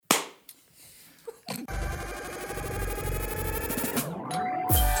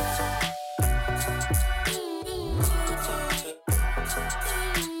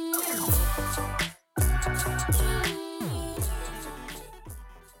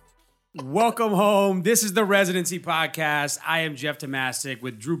Welcome home. This is the Residency Podcast. I am Jeff Tomastic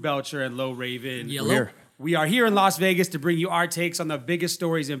with Drew Belcher and Lo Raven. We are here in Las Vegas to bring you our takes on the biggest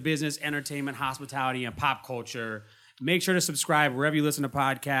stories in business, entertainment, hospitality, and pop culture. Make sure to subscribe wherever you listen to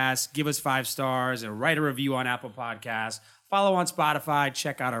podcasts. Give us 5 stars and write a review on Apple Podcasts. Follow on Spotify.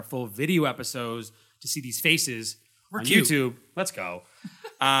 Check out our full video episodes to see these faces on YouTube. Let's go.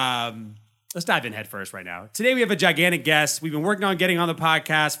 Let's dive in head first right now. Today we have a gigantic guest. We've been working on getting on the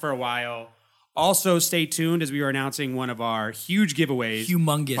podcast for a while. Also, stay tuned as we are announcing one of our huge giveaways.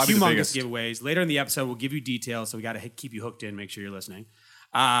 Humongous giveaways. Later in the episode, we'll give you details, so we got to keep you hooked in, make sure you're listening.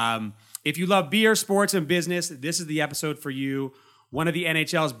 If you love beer, sports, and business, this is the episode for you. One of the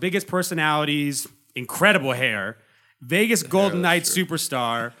NHL's biggest personalities, incredible hair, Vegas Golden Knights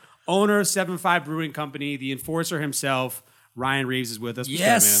superstar, owner of 7-5 Brewing Company, the enforcer himself, Ryan Reaves is with us.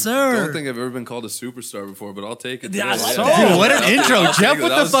 Yes, sir. I don't think I've ever been called a superstar before, but I'll take it. Yeah, I like that. Dude, what an intro, Jeff.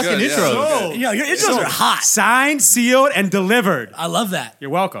 What the fucking intro? Your intros are hot. Signed, sealed, and delivered. I love that. You're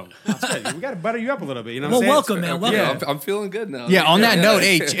welcome. We got to butter you up a little bit. You know what I'm saying? Welcome, man. Welcome. Yeah, I'm feeling good now. Yeah, on that note,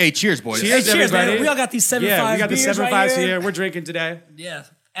 hey, cheers, boys. Cheers, cheers, everybody. man. We all got these 7-5 we got the beers 7-5s right here. We're drinking today. Yeah,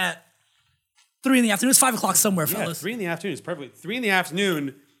 at 3 in the afternoon. It's 5 o'clock somewhere, Yeah, fellas. 3 in the afternoon is perfect. 3 in the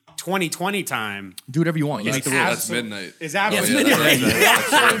afternoon, 2020 time. Do whatever you want. You make the rules. That's midnight. Is absolutely That's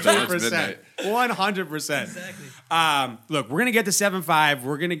 100%. midnight. 100%. Exactly. Look, we're going to get to 7-5.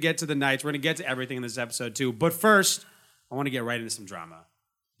 We're going to get to the Knights. We're going to get to everything in this episode, too. But first, I want to get right into some drama.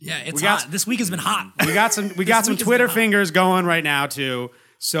 Yeah, it's hot. This week has been hot. We got some Twitter fingers going right now, too.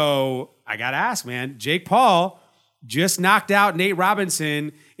 So I got to ask, man. Jake Paul just knocked out Nate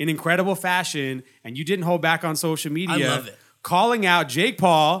Robinson in incredible fashion, and you didn't hold back on social media. I love it. Calling out Jake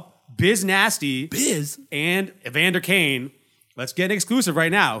Paul, Biz Nasty, Biz, and Evander Kane. Let's get an exclusive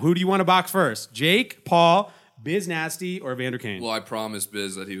right now. Who do you want to box first? Jake, Paul, Biz Nasty, or Evander Kane? Well, I promised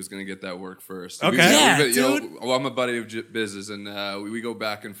Biz that he was going to get that work first. Okay. Dude. I'm a buddy of Biz's, and we go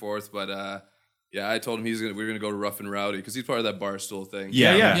back and forth. But I told him we were going to go to Rough and Rowdy because he's part of that Barstool thing.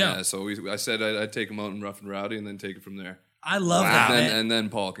 Yeah. So I said I'd take him out in Rough and Rowdy and then take it from there. I love that, man. And then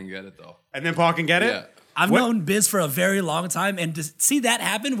Paul can get it, though. And then Paul can get it? Yeah. I've known Biz for a very long time, and to see that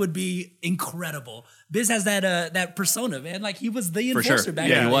happen would be incredible. Biz has that persona, man. Like, he was the enforcer back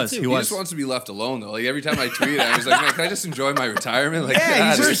then. He was. He just wants to be left alone, though. Like, every time I tweet at him, he's like, man, can I just enjoy my retirement? Like,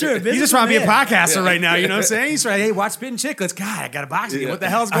 Yeah, For sure. He's just trying to be a podcaster right now, you know what I'm saying? He's like, hey, watch Spittin' Chicklets. God, I got a box again. What the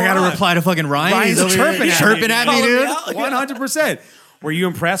hell's going on? I got to reply to fucking Ryan. Ryan's He's chirping at me, dude. 100%. Were you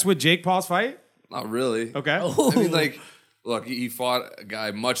impressed with Jake Paul's fight? Not really. Okay. I mean, like, look, he fought a guy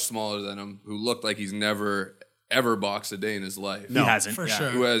much smaller than him who looked like he's never ever boxed a day in his life. No, he hasn't. For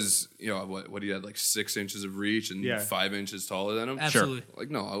sure. Who has, what he had, like 6 inches of reach and 5 inches taller than him. Absolutely. Like,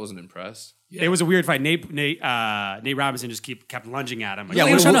 no, I wasn't impressed. Yeah. It was a weird fight. Nate Robinson just kept lunging at him. Like, Yeah,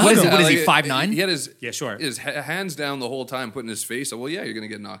 he was trying to hug him. what is he, Like, 5'9"? He had his sure. hands down the whole time, putting his face up. Well, yeah, you're going to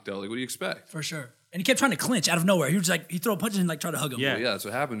get knocked out. Like, what do you expect? For sure. And he kept trying to clinch out of nowhere. He was like, he throw a punch and like try to hug him. Yeah. Well, yeah, that's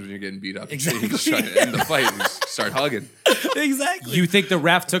what happens when you're getting beat up. Exactly. You just try to end the fight and just start hugging. Exactly. You think the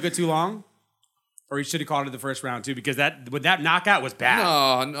ref took it too long? Or he should have called it the first round, too? Because that knockout was bad.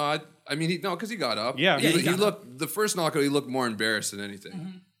 No. I mean, because he got up. Yeah. He got looked, the first knockout, he looked more embarrassed than anything.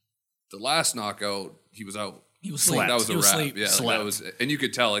 Mm-hmm. The last knockout, he was out. He was Like, sleep. that was He a was wrap. sleep. Yeah, like, that was, and you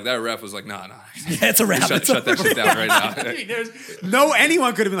could tell, like, that ref was like, nah. Yeah, it's a wrap. Shut that shit down right now.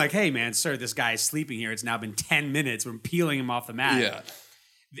 Anyone could have been like, hey, man, sir, this guy is sleeping here. It's now been 10 minutes. We're peeling him off the mat. Yeah.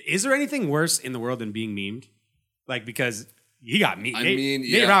 Is there anything worse in the world than being memed? Like, because he got memed. Nate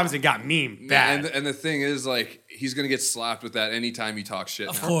yeah. Robinson got memed bad. And the thing is, like, he's going to get slapped with that anytime he talks shit.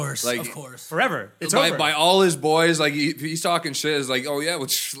 Of course. Like, Forever. It's over. By all his boys, like, he's talking shit. It's like, oh, yeah, well,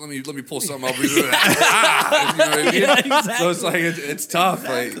 let me pull something up. You know what I mean? Yeah, exactly. So it's like, it's tough.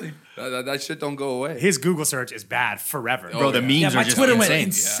 Exactly. Like, that shit don't go away. His Google search is bad forever. Bro, the memes my are just Twitter insane. went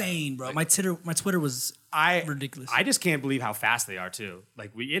insane, bro. My Twitter was ridiculous. I just can't believe how fast they are, too.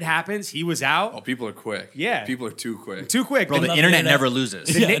 Like, it happens. He was out. Oh, people are quick. Yeah. People are too quick. Too quick. Bro, the internet never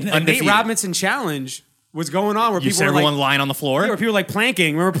loses. The Nate Robinson challenge was going on where You people said were everyone like, lying on the floor? where people were like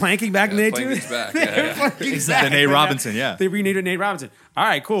planking. Remember planking back in the day, too? Planking's back. Yeah. The Nate Robinson, yeah. They renamed Nate Robinson. All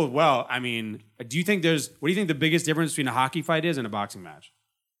right, cool. Well, I mean, what do you think the biggest difference between a hockey fight is and a boxing match?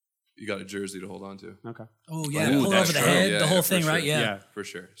 You got a jersey to hold on to. Okay. Oh, yeah. Ooh, Pull that's over the true. head, Yeah, the whole for thing, sure. right? Yeah. For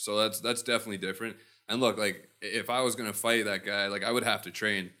sure. So that's definitely different. And look, like, if I was going to fight that guy, like, I would have to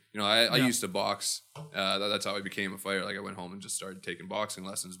train. You know, I used to box. That's how I became a fighter. Like, I went home and just started taking boxing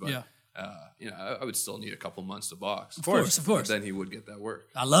lessons. But, I would still need a couple months to box. Of course. But then he would get that work.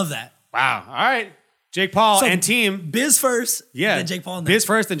 I love that. Wow. All right. Jake Paul So, and team. Biz first, Yeah. then Jake Paul. Biz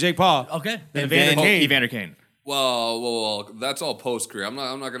first, then Jake Paul. Okay. Then And Evander Kane. Evander Kane. Well, that's all post career. I'm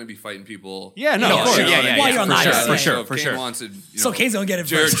not going to be fighting people. Yeah, no, of course. While you're on the ice, for sure. So if Kane wants it, so Kane's gonna get it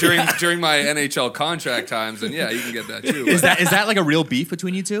first. during my NHL contract times, then yeah, you can get that too. Is that like a real beef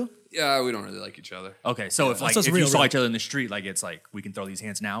between you two? Yeah, we don't really like each other. Okay, so if you saw each other in the street, like it's like we can throw these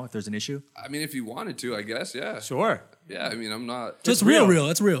hands now if there's an issue. I mean, if you wanted to, I guess, yeah. Sure. Yeah, I mean, I'm not. So it's real.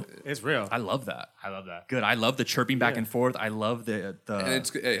 It's real. It's real. I love that. I love that. Good. I love the chirping back and forth. I love the. And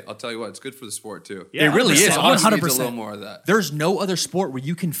it's hey, I'll tell you what, it's good for the sport too. Yeah, it really is. 100%. Needs a little more of that. There's no other sport where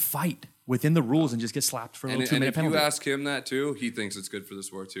you can fight within the rules and just get slapped for a little 2-minute if penalty. you ask him that too, he thinks it's good for the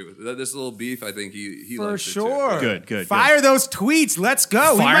sport too. This little beef, I think he For likes sure. it too. Good. Fire those tweets. Let's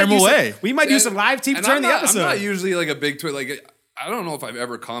go. Fire them away. We might do some live tweets during the episode. I'm not usually like a big tweet. Like I don't know if I've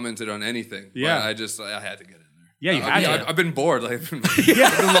ever commented on anything. Yeah. But I had to get in there. Yeah, you had to. I've been bored. Like, I've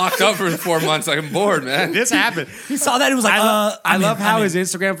been locked up for 4 months. Like, I'm bored, man. This happened. He saw that. He was like, I love how his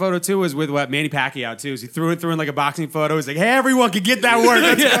Instagram photo too was with Manny Pacquiao too. So he threw in like a boxing photo. He's like, hey, everyone can get that work.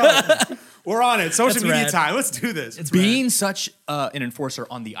 Let's go. We're on it. Social media time. Let's do this. Being such an enforcer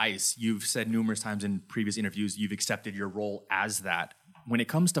on the ice, you've said numerous times in previous interviews, you've accepted your role as that. When it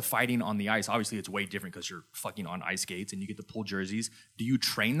comes to fighting on the ice, obviously it's way different because you're fucking on ice skates and you get to pull jerseys. Do you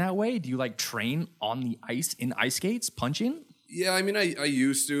train that way? Do you like train on the ice in ice skates, punching? Yeah, I mean, I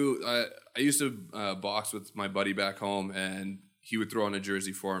used to. I used to box with my buddy back home, and he would throw on a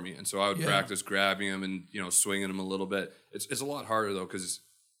jersey for me, and so I would practice grabbing him and swinging him a little bit. It's a lot harder though because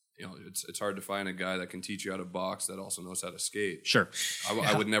it's hard to find a guy that can teach you how to box that also knows how to skate. Sure.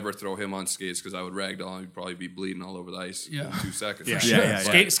 I would never throw him on skates because I would ragdoll and he'd probably be bleeding all over the ice in 2 seconds.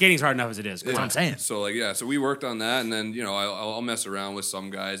 Yeah. Skating's hard enough as it is. That's what I'm saying. So so we worked on that, and then I'll mess around with some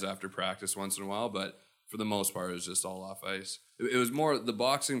guys after practice once in a while, but for the most part, it was just all off ice. It was more the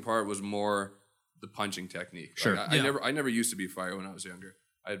boxing part was more the punching technique. Sure. Like I never used to be a fighter when I was younger.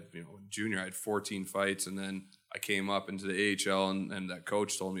 I had in junior I had 14 fights, and then I came up into the AHL, and that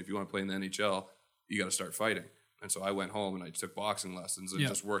coach told me if you want to play in the NHL, you got to start fighting. And so I went home and I took boxing lessons and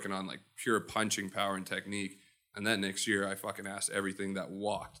just working on like pure punching power and technique. And then next year I fucking asked everything that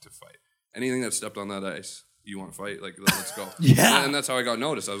walked to fight. Anything that stepped on that ice, you want to fight? Like, let's go. And that's how I got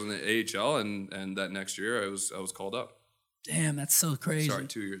noticed. I was in the AHL, and that next year I was called up. Damn, that's so crazy. Sorry,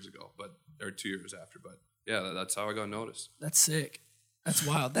 2 years ago, or 2 years after. But yeah, that's how I got noticed. That's sick. That's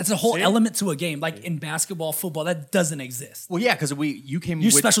wild. That's a whole element to a game. Like in basketball, football, that doesn't exist. Well, yeah, because you came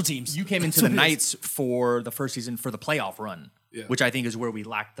with special teams. You came into the Knights for the first season for the playoff run, which I think is where we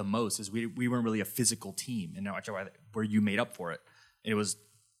lacked the most. Is we weren't really a physical team, and now where you made up for it. It was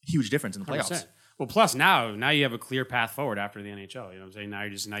a huge difference in the playoffs. 100%. Well, plus now you have a clear path forward after the NHL. You know what I'm saying?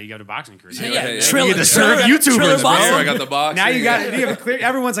 Now you got a boxing career. Triller YouTubers, boxing. I got the boxing. Now you have a clear.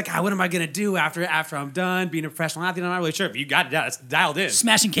 Everyone's like, what am I gonna do after I'm done being a professional athlete? I'm not really sure. But you got it. It's dialed in.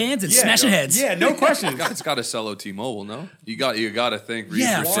 Smashing cans and smashing heads. Yeah, no question. It's got to sell out T-Mobile, no? You got to think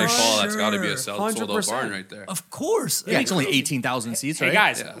Reeves for St. Paul. That's got to be a sold out barn right there. Of course. Yeah, it's only 18,000 seats, right? Hey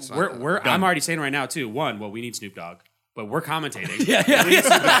guys, Yeah, I'm already saying right now too. One, we need Snoop Dogg. But we're commentating. We need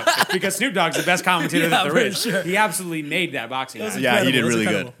Snoop Dogg, because Snoop Dogg's the best commentator that there is. Sure. He absolutely made that boxing match. Yeah, he did really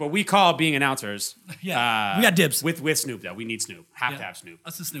good. But we call being announcers. Yeah, we got dibs. With Snoop, though. We need Snoop. Have to have Snoop.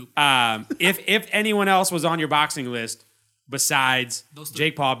 That's the Snoop. If anyone else was on your boxing list besides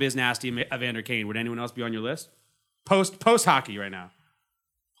Jake Paul, Biz Nasty, and Evander Kane, would anyone else be on your list? Post hockey right now.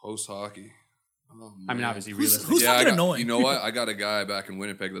 Post hockey. Oh, I mean, obviously, Who's realistic. fucking annoying? You know what? I got a guy back in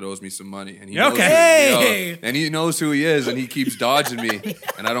Winnipeg that owes me some money, and he knows who he is, and he keeps dodging me,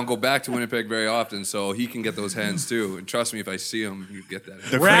 and I don't go back to Winnipeg very often, so he can get those hands too. And trust me, if I see him, you get that.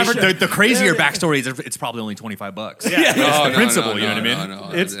 The crazier backstory is it's probably only $25. Yeah. No, the principle, you know what I mean?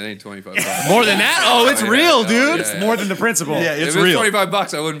 No, it ain't $25. More than that? Oh, it's real, dude. It's more than the principle. Yeah, If it's it was real.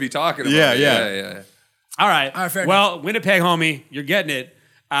 $25, I wouldn't be talking about it. Yeah. All right. Fair well, Winnipeg, homie, you're getting it.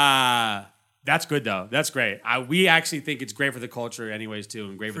 That's good though. That's great. We actually think it's great for the culture, anyways, too,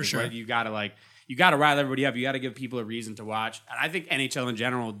 and great for the sure. You gotta rile everybody up. You gotta give people a reason to watch. And I think NHL in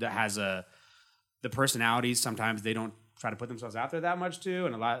general has the personalities. Sometimes they don't try to put themselves out there that much too.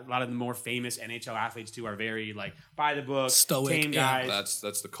 And a lot of the more famous NHL athletes too are very like by the book, stoic, tame guys.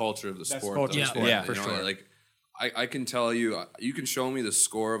 That's the culture of the sport. Culture of the sport. Yeah, for sure. Like I can tell you, you can show me the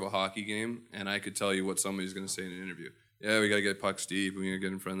score of a hockey game, and I could tell you what somebody's going to say in an interview. Yeah, we got to get pucks deep, we got to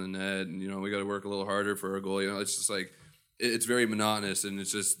get in front of the net, and we got to work a little harder for our goal. It's just like it's very monotonous, and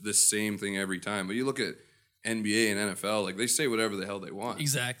it's just the same thing every time. But you look at NBA and NFL, like they say whatever the hell they want.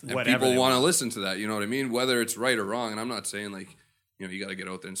 Exactly. And people want to listen to that. You know what I mean? Whether it's right or wrong. And I'm not saying like you got to get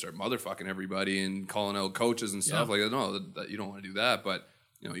out there and start motherfucking everybody and calling out coaches and stuff like that. No, that you don't want to do that, but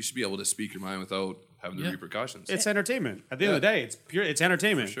you should be able to speak your mind without having the repercussions. It's entertainment. At the end of the day, it's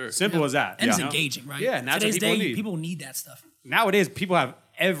entertainment. For sure. Simple as that. And it's engaging, right? Yeah, and that's Today's what people day, need. People need that stuff. Nowadays, people have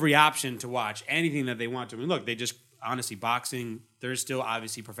every option to watch anything that they want to. I mean, look, they just honestly boxing. There's still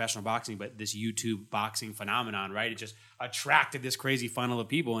obviously professional boxing, but this YouTube boxing phenomenon, right? It just attracted this crazy funnel of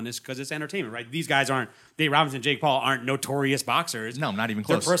people, and this because it's entertainment, right? These guys aren't Dave Robinson, Jake Paul aren't notorious boxers. No, not even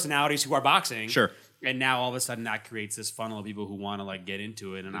close. They're personalities who are boxing. Sure. And now all of a sudden that creates this funnel of people who want to like get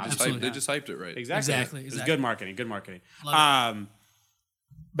into it. And they just hyped it right. Exactly. It's good marketing. Good marketing. About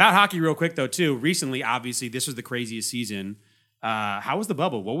hockey, real quick though, too. Recently, obviously, this was the craziest season. How was the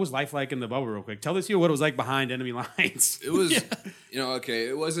bubble? What was life like in the bubble, real quick? Tell us here what it was like behind enemy lines. It was,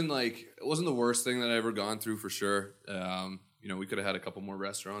 it wasn't the worst thing that I ever gone through for sure. We could have had a couple more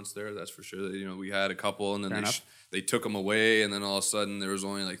restaurants there, that's for sure. We had a couple, and then they took them away, and then all of a sudden there was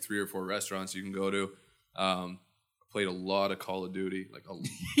only like 3 or 4 restaurants you can go to. Played a lot of Call of Duty, like a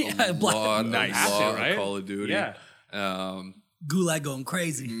lot of Call of Duty. Yeah. Gulag going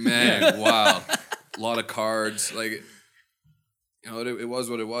crazy. Man, wow. A lot of cards. Like, it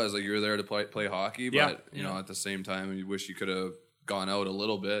was what it was. Like, you were there to play hockey, but, at the same time, you wish you could have gone out a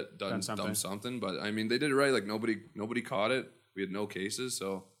little bit, done something. But, I mean, they did it right. Like, nobody caught it. We had no cases,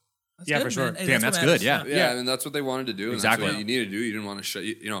 so... That's for sure. Hey, damn, that's good. Yeah. I mean, that's what they wanted to do. And exactly. That's what you needed to do. You didn't want to shut...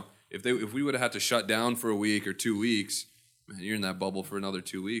 If we would have had to shut down for a week or 2 weeks... Man, you're in that bubble for another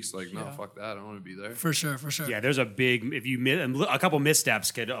 2 weeks. Like, no, fuck that. I don't want to be there. For sure. Yeah, there's a big... If you miss... A couple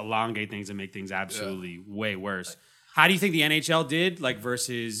missteps could elongate things and make things absolutely way worse. How do you think the NHL did, like,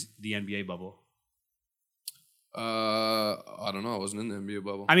 versus the NBA bubble? I don't know. I wasn't in the NBA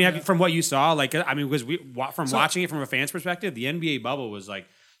bubble. I mean, from what you saw, like, because watching it from a fan's perspective, the NBA bubble was, like,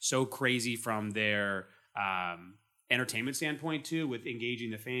 so crazy from their entertainment standpoint, too, with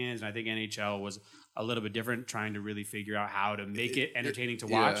engaging the fans. And I think NHL was a little bit different, trying to really figure out how to make it entertaining to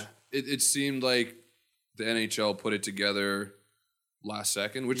watch. Yeah. It seemed like the NHL put it together last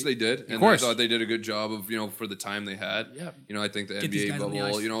second, which they did. And I thought they did a good job of, for the time they had. Yeah. I think the NBA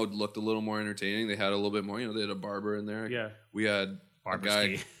bubble, looked a little more entertaining. They had a little bit more, they had a barber in there. Yeah. We had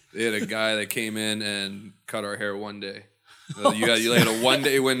they had a guy that came in and cut our hair one day. You had a 1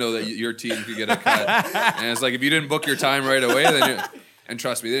 day window that your team could get a cut. And it's like, if you didn't book your time right away, then and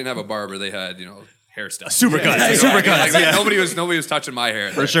trust me, they didn't have a barber. They had, hairstyle. Super cut. Like, nobody was touching my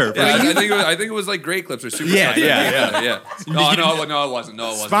hair. For sure. Yeah, I think it was like Great Clips or Super Cuts. Yeah. No, it wasn't.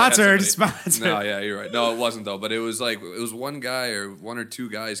 Sponsored. No, yeah, you're right. No, it wasn't though. But it was like, it was one guy or 1 or 2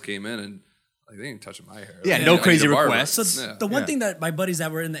 guys came in and like, they ain't touching my hair. Yeah, no crazy requests. So the one thing that my buddies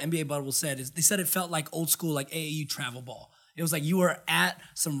that were in the NBA bubble said is they said it felt like old school, like AAU travel ball. It was like you were at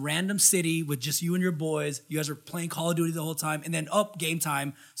some random city with just you and your boys. You guys were playing Call of Duty the whole time, and then game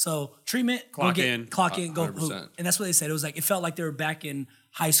time. So treatment, clock in, go hoop. And that's what they said. It was like it felt like they were back in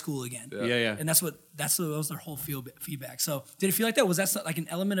high school again. Yeah. And that was their whole feedback. So did it feel like that? Was that like an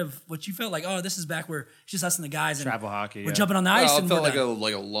element of what you felt like? Oh, this is back where it's just us and the guys and travel hockey. We're jumping on the ice. It felt like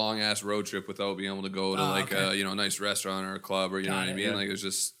a long ass road trip without being able to go to a nice restaurant or a club or you know what I mean. Yeah. Like it was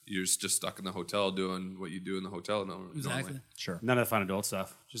just you're just stuck in the hotel doing what you do in the hotel. Exactly. Normally. Sure. None of the fun adult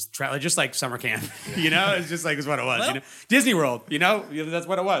stuff. Just like summer camp. It's just like it's what it was. Disney World. That's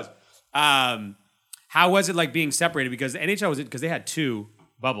what it was. How was it like being separated? Because the NHL was because they had 2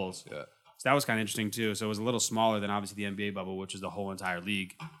 bubbles. Yeah. So that was kind of interesting too. So it was a little smaller than obviously the NBA bubble, which is the whole entire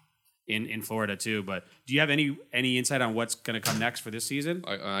league in Florida too. But do you have any insight on what's going to come next for this season?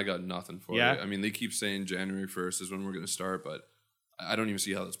 I got nothing for it. I mean, they keep saying January 1st is when we're going to start, but I don't even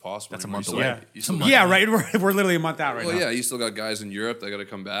see how that's possible. That's a month away. Right. We're literally a month out right now. Well, yeah, you still got guys in Europe that got to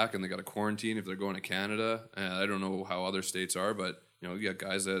come back and they got to quarantine if they're going to Canada. I don't know how other states are, but you got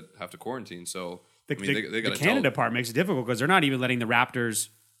guys that have to quarantine. So they got the Canada part makes it difficult because they're not even letting the Raptors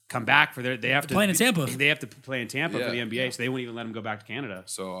come back for they have to play in Tampa. They have to play in Tampa for the NBA, so they won't even let them go back to Canada.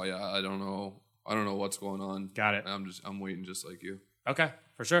 So I don't know what's going on. Got it. I'm waiting just like you. Okay,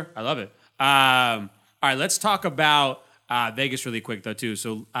 for sure. I love it. All right, let's talk about Vegas really quick though too.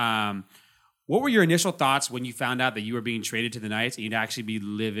 So what were your initial thoughts when you found out that you were being traded to the Knights and you'd actually be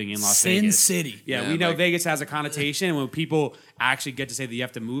living in Las Vegas? Sin City. Yeah, we know Vegas has a connotation. When people actually get to say that you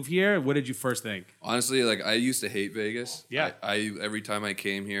have to move here, what did you first think? Honestly, like I used to hate Vegas. Yeah. I every time I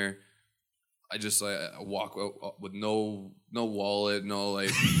came here, I just I walk with no wallet, no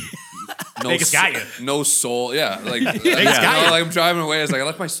like. Vegas got you. No soul. Yeah. Like, I'm driving away. It's like, I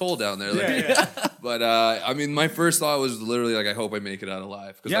left my soul down there. Like, But, I mean, my first thought was literally like, I hope I make it out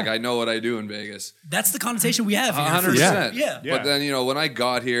alive. Because, like, I know what I do in Vegas. That's the connotation we have here. 100%. Yeah. But then, when I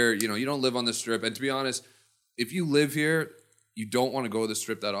got here, you don't live on the Strip. And to be honest, if you live here, you don't want to go to the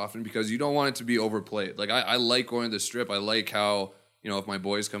Strip that often because you don't want it to be overplayed. Like, I like going to the Strip. I like how if my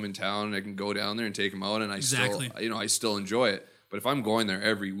boys come in town, I can go down there and take them out, and I still enjoy it. But if I'm going there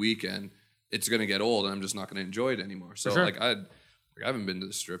every weekend, it's going to get old, and I'm just not going to enjoy it anymore. So I haven't been to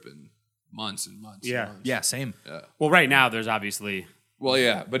the Strip in months and months. Yeah, and months. Yeah, same. Yeah. Well, right now there's obviously. Well,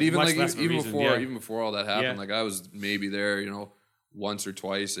 yeah, but even even before all that happened, like I was maybe there, once or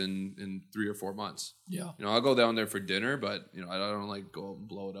twice in 3 or 4 months. Yeah. I'll go down there for dinner, but I don't like go out and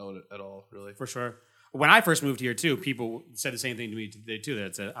blow it out at all, really. For sure. When I first moved here too, people said the same thing to me today too.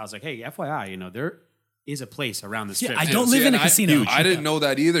 That said, I was like, hey, FYI, there is a place around the Strip. Yeah, I don't live in a casino. I didn't know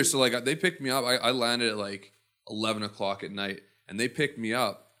that either. So like they picked me up. I landed at like 11 o'clock at night, and they picked me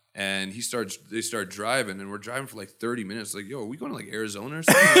up. And they start driving, and we're driving for like 30 minutes. Like, yo, are we going to like Arizona or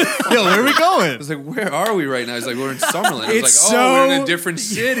something? Yo, where are we going? I was like, where are we right now? He's like, we're in Summerlin. I was like, we're in a different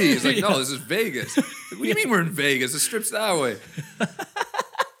city. He's like, no, this is Vegas. Like, what do you mean we're in Vegas? The Strip's that way.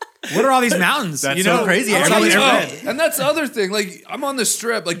 What are all these mountains? That's so crazy. And that's the other thing. Like, I'm on the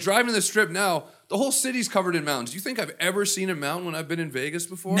Strip, like driving the Strip now. The whole city's covered in mountains. You think I've ever seen a mountain when I've been in Vegas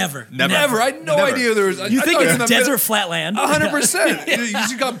before? Never. I had no idea there was. You think it's desert flatland? 100%. You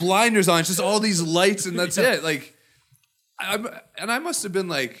just got blinders on. It's just all these lights, and that's it. Like, I must have been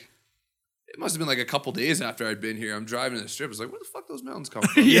like. It must have been like a couple days after I'd been here. I'm driving to the Strip. I was like, where the fuck those mountains come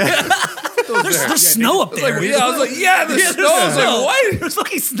from? There's snow up there. I was like, there's snow. I was like, what? There's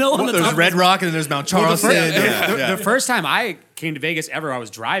fucking snow on the There's top. Red Rock, and then there's Mount Charleston. The first time I came to Vegas ever, I was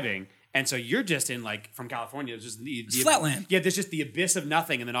driving. And so you're just in from California, it's just it's flatland. Yeah, there's just the abyss of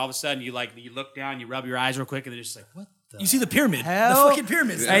nothing, and then all of a sudden you look down, you rub your eyes real quick, and they're just like, what the You see the pyramid, hell? the fucking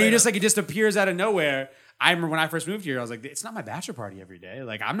pyramids, and you just it just appears out of nowhere. I remember when I first moved here, I was like, it's not my bachelor party every day.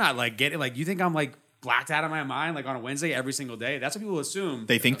 Like I'm not getting you think I'm blacked out of my mind on a Wednesday every single day. That's what people assume.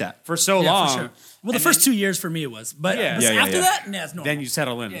 They think that for so long. For sure. Well, the first 2 years for me it was, but after that, it's normal. Then you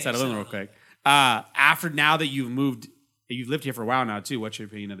settle in real quick. After now that you've moved. You've lived here for a while now, too. What's your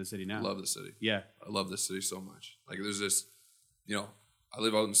opinion of the city now? I love the city. Yeah. I love this city so much. Like, there's this, I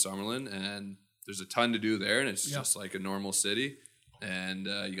live out in Summerlin, and there's a ton to do there, and it's just like a normal city. And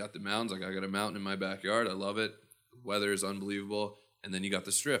you got the mountains. Like, I got a mountain in my backyard. I love it. The weather is unbelievable. And then you got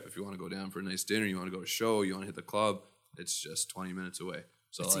the Strip. If you want to go down for a nice dinner, you want to go to a show, you want to hit the club, it's just 20 minutes away.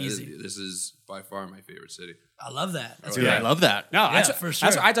 So it's easy. This is by far my favorite city. I love that. I love that. No, for sure.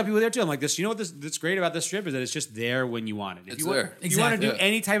 I tell people there too. I'm like this. You know that's great about this Strip is that it's just there when you want it. It's there. If you want to do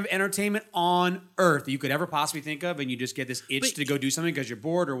any type of entertainment on earth that you could ever possibly think of, and you just get this itch to go do something because you're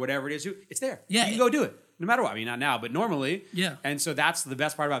bored or whatever it is, it's there. Yeah, you can go do it no matter what. I mean, not now, but normally. Yeah. And so that's the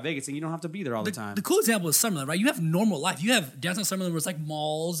best part about Vegas, and you don't have to be there all the time. The cool example is Summerlin, right? You have normal life. You have downtown Summerlin where it's like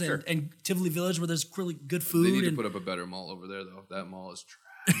malls and Tivoli Village where there's really good food. They need to put up a better mall over there, though. That mall is trash.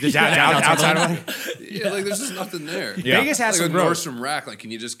 Outside of it? Yeah, there's just nothing there. Yeah. Vegas has like some a growth. Nordstrom rack. Like, can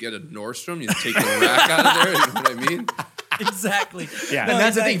you just get a Nordstrom? You take the rack out of there. You know what I mean? Exactly. Yeah. And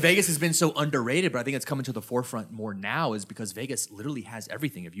that's the thing. Vegas has been so underrated, but I think it's coming to the forefront more now is because Vegas literally has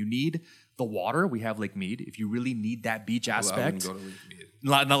everything. If you need the water, we have Lake Mead. If you really need that beach aspect. I wouldn't go to Lake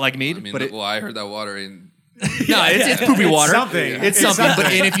Mead. Not like Mead, I mean, but I heard that water ain't... No, it's poopy water. Something. It's something. But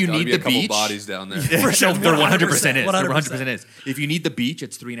and if you need be the a couple beach, bodies down there. for sure, there 100% is. 100%. There 100% is. If you need the beach,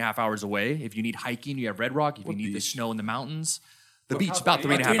 it's 3.5 hours away. If you need hiking, you have Red Rock. If you need the snow in the mountains, the beach about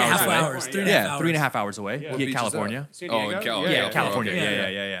 3.5 hours away. 3.5 hours away. What Yeah, beach California. is that? Oh, in California. Yeah, California.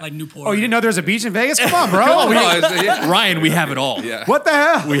 Okay. Yeah. Like Newport. Oh, you didn't know there was a beach in Vegas? Come on, bro. Ryan, we have it all. Yeah. What the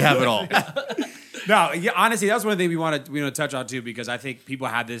hell? We have it all. No, honestly, that was one thing we want to touch on too, because I think people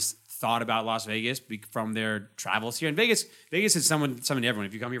had this thought about Las Vegas from their travels here. And Vegas is something to everyone.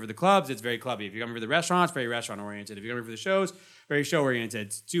 If you come here for the clubs, it's very clubby. If you come here for the restaurants, very restaurant oriented. If you come here for the shows, very show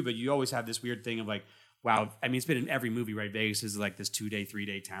oriented too. But you always have this weird thing of like, wow, I mean, it's been in every movie, right? Vegas is like this 2-day,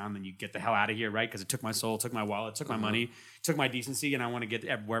 3-day town. Then you get the hell out of here, right? Because it took my soul, took my wallet, took my money, took my decency, and I want to get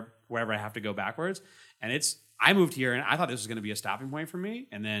wherever I have to go backwards. And I moved here, and I thought this was going to be a stopping point for me.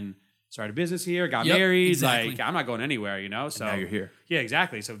 And then started a business here, got married. Exactly. Like, I'm not going anywhere, So and now you're here. Yeah,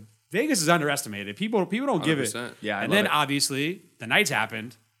 exactly. So Vegas is underestimated. People don't give it. Yeah, and then obviously the nights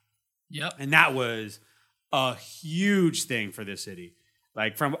happened. Yep. And that was a huge thing for this city.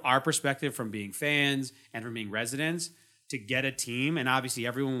 Like from our perspective, from being fans and from being residents, to get a team. And obviously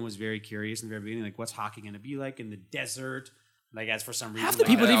everyone was very curious in the very beginning, like what's hockey going to be like in the desert? Like as for some reason. Half the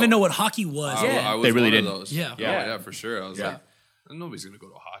people didn't even know what hockey was. I was they really one did. Of those. Yeah, for sure. I was like, nobody's going to go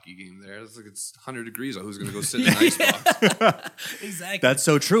to a hockey game there. It's like it's 100 degrees. Who's going to go sit in an ice box? Exactly. That's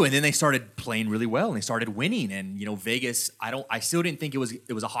so true. And then they started playing really well and they started winning. And Vegas, I still didn't think it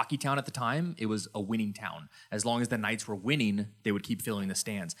was a hockey town at the time. It was a winning town. As long as the Knights were winning, they would keep filling the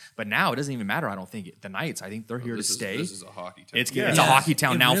stands. But now it doesn't even matter. I don't think the Knights. I think they're here to stay. This is a hockey town. It's a hockey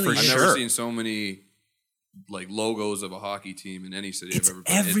town now really for is. I've sure. never seen so many like logos of a hockey team in any city I've ever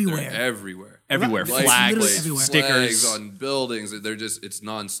been. Everywhere. Everywhere. Flags, stickers on buildings. It's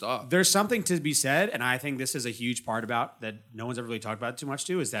nonstop. There's something to be said, and I think this is a huge part about that no one's ever really talked about too much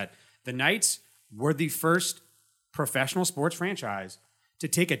too, is that the Knights were the first professional sports franchise to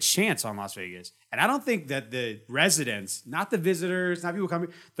take a chance on Las Vegas. And I don't think that the residents, not the visitors, not people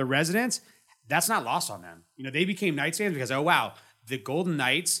coming, the residents, that's not lost on them. They became Knights fans because, oh, wow, the Golden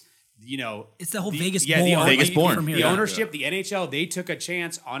Knights, it's the whole Vegas born. From here. The ownership, the NHL, they took a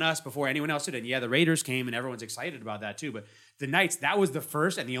chance on us before anyone else did. And yeah, the Raiders came and everyone's excited about that too. But the Knights, that was the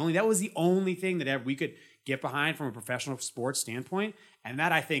first and that was the only thing that we could get behind from a professional sports standpoint. And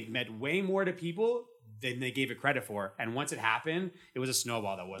that I think meant way more to people than they gave it credit for. And once it happened, it was a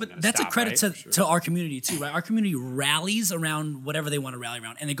snowball that wasn't going to stop. That's a credit right? to our community too, right? Our community rallies around whatever they want to rally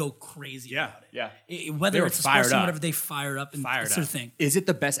around, and they go crazy about it. Yeah. Whether it's a sports team, whatever, they fire up and that's their thing. Is it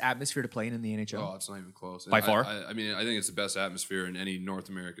the best atmosphere to play in the NHL? Oh, it's not even close. By far? I mean, I think it's the best atmosphere in any North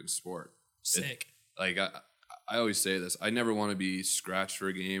American sport. Sick. I always say this. I never want to be scratched for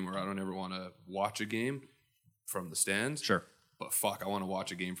a game, or I don't ever want to watch a game from the stands. Sure. But fuck, I want to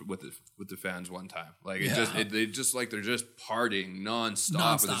watch a game with the fans one time. Like they're just partying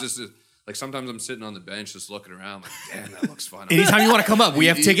nonstop. It's just like sometimes I'm sitting on the bench just looking around, like, damn, that looks fun. Anytime you want to come up, we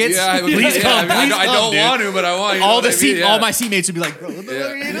have tickets. Yeah, please come. I don't want to, but I want. All my seatmates would be like, bro, what's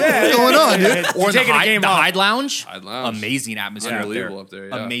going on, dude? Or the Hyde Lounge. Amazing atmosphere up there.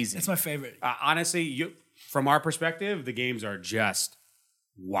 Yeah. Amazing. It's my favorite. Honestly, from our perspective, the games are just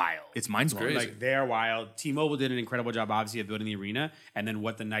wild. It's mind-blowing. Like, they're wild. T-Mobile did an incredible job, obviously, of building the arena, and then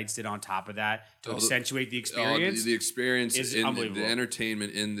what the Knights did on top of that to accentuate the experience. The experience is in unbelievable. The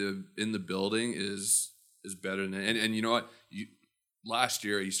entertainment in the building is better than and you know what? Last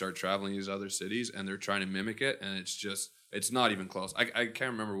year you start traveling these other cities and they're trying to mimic it, and it's not even close. I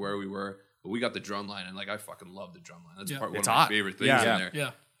can't remember where we were, but we got the drum line, and like I fucking love the drum line. That's one of my favorite things in there.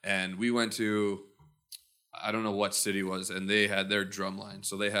 Yeah. And we went to, I don't know what city it was, and they had their drum line.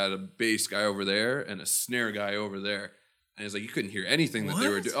 So they had a bass guy over there and a snare guy over there. And it's like you couldn't hear anything that they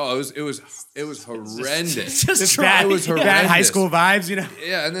were doing. Oh, it was horrendous. It was bad high school vibes,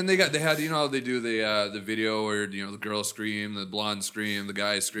 Yeah, and then they had how they do the video where the girl scream, the blonde scream, the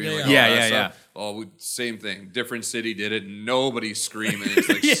guy scream. Yeah. Oh, same thing. Different city did it. Nobody's screaming. It's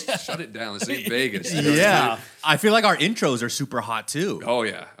like shut it down. This ain't Vegas. Yeah, I feel like our intros are super hot too. Oh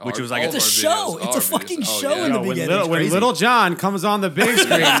yeah, which was like it's a show. It's a fucking show in the beginning. When Little John comes on the big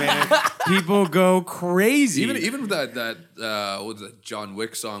screen, man, people go crazy. Even that what's that John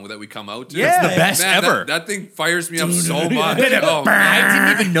Wick song that we come out to? Yeah, it's the best ever. That thing fires me up so much. I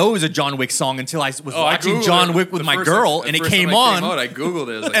didn't even know it was a John Wick song until I was watching John Wick with my girl, and it came on. I googled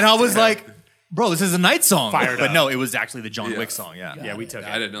it, and I was like, bro, this is a night song. But no, it was actually the John Wick song. Yeah, we took it.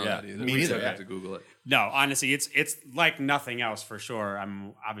 I didn't know that either. Me neither. I have to Google it. No, honestly, it's like nothing else for sure.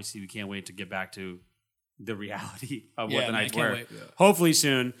 Obviously we can't wait to get back to the reality of what the Knights were. Yeah. Hopefully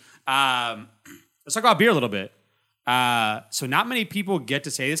soon. Let's talk about beer a little bit. So not many people get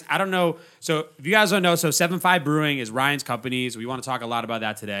to say this. I don't know. So if you guys don't know, so 7-5 Brewing is Ryan's company. So we want to talk a lot about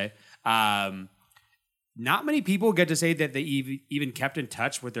that today. Not many people get to say that they even kept in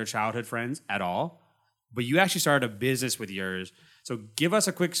touch with their childhood friends at all. But you actually started a business with yours. So give us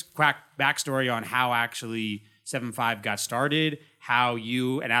a quick backstory on how actually 7-5 got started, how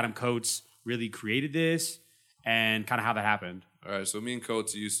you and Adam Coates really created this, and kind of how that happened. All right. So me and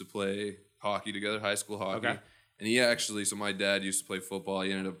Coates used to play hockey together, high school hockey. Okay. And so my dad used to play football.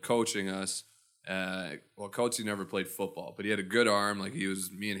 He ended up coaching us. Coates, he never played football, but he had a good arm. Like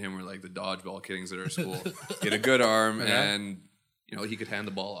me and him were like the dodgeball kings at our school. He had a good arm, and he could hand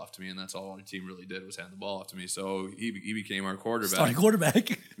the ball off to me, and that's all our team really did was hand the ball off to me. So he became our quarterback. Starting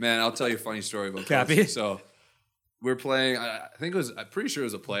quarterback. Man, I'll tell you a funny story about Cappy. Coates. So we're playing. I'm pretty sure it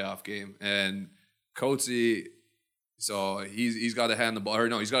was a playoff game, and Coatesy. So he's got to hand the ball, or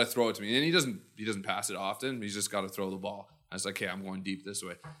no, he's got to throw it to me, and he doesn't pass it often. He's just got to throw the ball. I was like, okay, I'm going deep this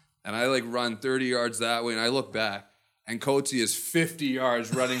way, and I run 30 yards that way, and I look back, and Coatsy is 50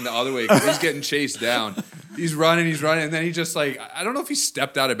 yards running the other way because he's getting chased down. He's running, and then he just I don't know if he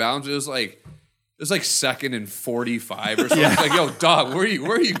stepped out of bounds. It was like 2nd and 45 or something. Yeah. Like, yo, dog, where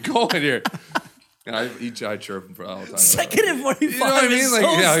are you going here? And I chirp him for all the time. 2nd and 45. You know what I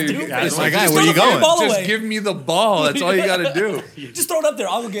mean? So my guy, where are you going? Just give me the ball. That's all you got to do. Just throw it up there.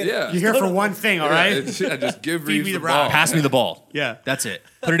 I'll go get it. You're here for one thing, all right? Just give me the ball. Pass me the ball. Yeah. That's it.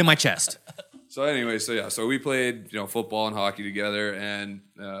 Put it in my chest. So anyway, so we played football and hockey together, and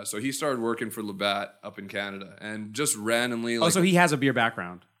so he started working for Labatt up in Canada, and just randomly. So he has a beer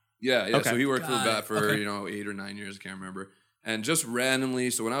background. Yeah. Okay. So he worked for Labatt for 8 or 9 years, I can't remember, and just randomly.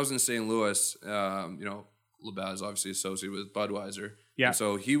 So when I was in St. Louis, Labatt is obviously associated with Budweiser. Yeah. And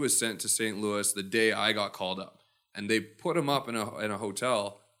so he was sent to St. Louis the day I got called up. And they put him up in a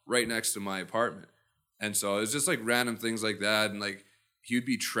hotel right next to my apartment. And so it was just like random things like that. And like he would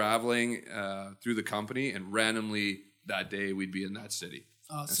be traveling through the company, and randomly that day we'd be in that city.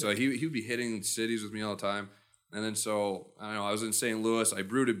 Oh, and so he would be hitting cities with me all the time. And then so, I don't know, I was in St. Louis. I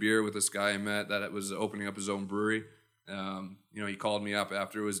brewed a beer with this guy I met that was opening up his own brewery. He called me up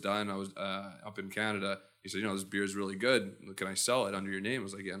after it was done. I was up in Canada. He said, this beer is really good. Can I sell it under your name? I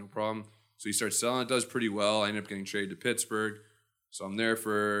was like, yeah, no problem. So he starts selling it, does pretty well. I ended up getting traded to Pittsburgh. So I'm there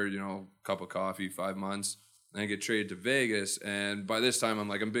for, a cup of coffee, 5 months. Then I get traded to Vegas. And by this time,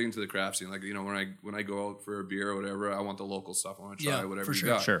 I'm big into the craft scene. Like, when I go out for a beer or whatever, I want the local stuff. I want to try whatever you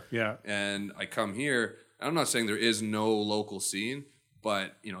got. Sure. Yeah. And I come here. And I'm not saying there is no local scene,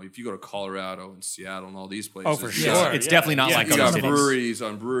 but, if you go to Colorado and Seattle and all these places. Oh, for sure. It's definitely not like you other got cities. breweries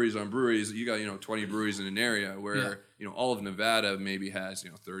on breweries on breweries. You got 20 breweries in an area where all of Nevada maybe has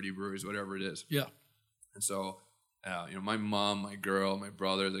 30 breweries, whatever it is. Yeah. And so my mom, my girl, my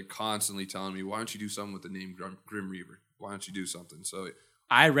brother, they're constantly telling me, why don't you do something with the name Grim Reaver? Why don't you do something? So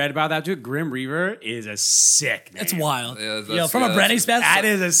I read about that too. Grim Reaver is a sick name. It's wild. Yeah, from a branding that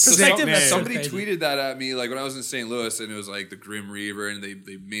is a sick name. Somebody tweeted that at me when I was in St. Louis, and it was like the Grim Reaver, and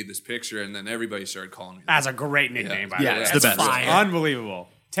they made this picture, and then everybody started calling me that. That's a great nickname, by the way. It's the best. Fire. Unbelievable.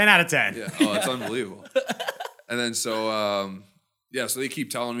 10 out of 10. Yeah. Oh, it's unbelievable. And then so they keep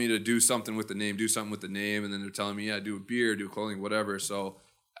telling me to do something with the name, and then they're telling me, do a beer, do clothing, whatever. So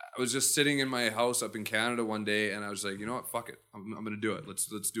I was just sitting in my house up in Canada one day, and I was like, you know what, fuck it, I'm going to do it.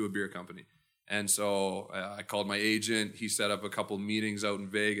 Let's do a beer company. And so I called my agent. He set up a couple meetings out in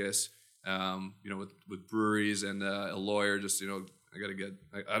Vegas, with breweries and a lawyer. Just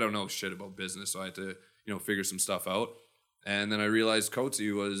I don't know shit about business, so I had to figure some stuff out. And then I realized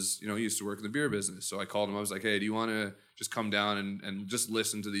Coatsy was, he used to work in the beer business. So I called him. I was like, hey, do you want to just come down and just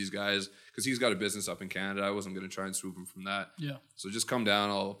listen to these guys? Because he's got a business up in Canada. I wasn't going to try and swoop him from that. Yeah. So just come down.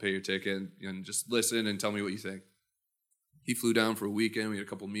 I'll pay your ticket and just listen and tell me what you think. He flew down for a weekend. We had a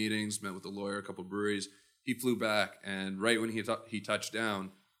couple meetings, met with the lawyer, a couple breweries. He flew back. And right when he touched down,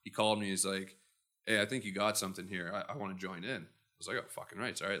 he called me. He's like, hey, I think you got something here. I want to join in. I was like, oh, fucking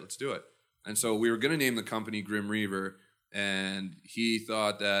right. All right, let's do it. And so we were going to name the company Grim Reaver. And he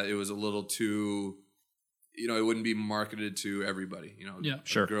thought that it was a little too, it wouldn't be marketed to everybody.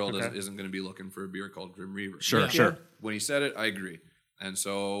 A girl isn't going to be looking for a beer called Grim Reaver. Sure. When he said it, I agree. And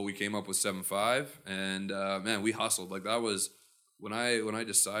so we came up with 7.5, and man, we hustled. Like that was when I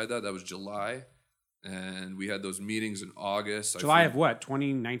decided that was July, and we had those meetings in August. July of what?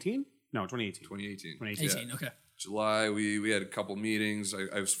 2019? No, 2018. 2018. Okay. July, we had a couple meetings.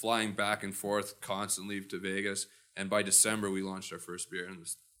 I was flying back and forth constantly to Vegas. And by December, we launched our first beer on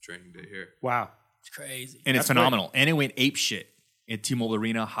this training day here. Wow. It's crazy. And it's phenomenal. And it went ape shit at T-Mobile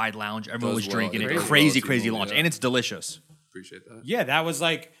Arena, Hyde Lounge. Everyone was drinking it. Crazy launch. And it's delicious. Appreciate that. Yeah, that was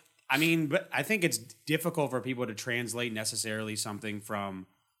but I think it's difficult for people to translate necessarily something from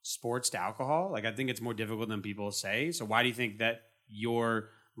sports to alcohol. I think it's more difficult than people say. So why do you think that your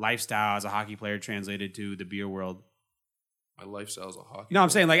lifestyle as a hockey player translated to the beer world? My lifestyle as a hockey player. No, I'm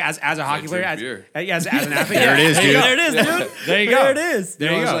saying as a hockey player, as an athlete. There it is, dude. There it is, dude. There you go. There it is.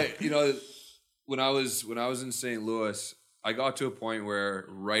 There you go. When I was in St. Louis, I got to a point where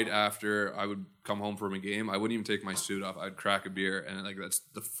right after I would come home from a game, I wouldn't even take my suit off. I'd crack a beer, and that's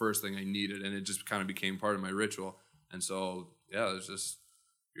the first thing I needed, and it just kind of became part of my ritual. And so, it's just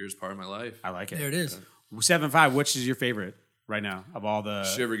beer's part of my life. I like it. There it is. 7.5. Which is your favorite right now of all the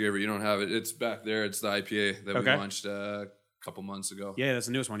Shiver Giver? You don't have it. It's back there. It's the IPA that we launched couple months ago. Yeah, that's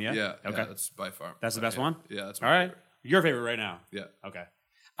the newest one, yeah? Yeah. Okay. Yeah, that's by far. That's the best one? Yeah, that's all right. Favorite. Your favorite right now? Yeah. Okay.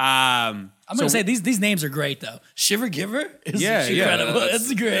 I'm going to say these names are great, though. Shiver Giver is incredible.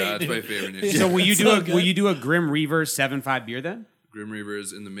 That's great. Yeah, that's my favorite name. So will you do a Grim Reaver 7.5 beer then? Grim Reaver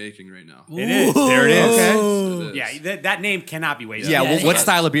is in the making right now. It is. There it is. Okay. Yeah, that name cannot be wasted. Yeah, what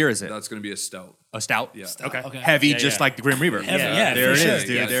style of beer is it? That's going to be a stout. A stout? Yeah. Okay. Heavy, just like the Grim Reaver. Heavy, there it is,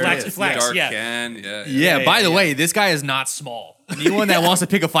 dude. There it is. Flex, dark can. Yeah. By the way, this guy is not small. Anyone that wants to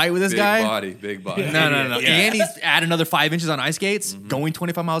pick a fight with this guy? Big body. No. Yeah. And he's add another 5 inches on ice skates, going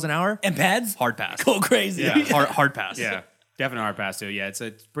 25 miles an hour. And pads? Hard pass. Go crazy. Yeah. Hard pass. Yeah. Definitely hard pass too. Yeah, it's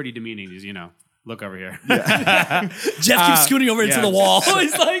pretty demeaning. Look over here. Jeff keeps scooting over into the wall.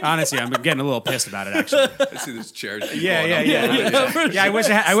 He's like, honestly, I'm getting a little pissed about it. Actually, I see this chair. Yeah. I wish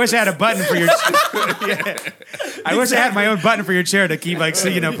I had a button for your. I wish I had my own button for your chair to keep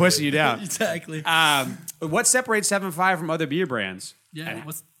pushing you down. Exactly. What separates 7.5 from other beer brands? Yeah.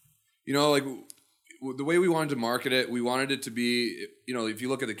 the way we wanted to market it, we wanted it to be, if you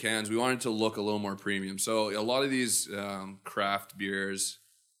look at the cans, we wanted it to look a little more premium. So a lot of these craft beers,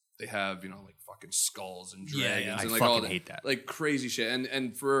 they have, like fucking skulls and dragons and like all that, hate that. Like crazy shit.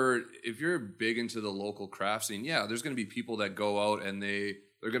 And if you're big into the local craft scene, there's going to be people that go out and they're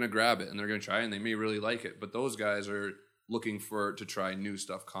going to grab it and they're going to try it and they may really like it. But those guys are looking to try new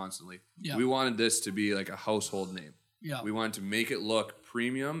stuff constantly. Yeah. We wanted this to be like a household name. Yeah. We wanted to make it look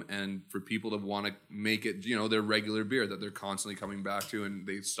premium and for people to want to make it, their regular beer that they're constantly coming back to and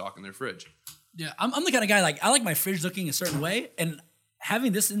they stock in their fridge. Yeah, I'm the kind of guy, I like my fridge looking a certain way, and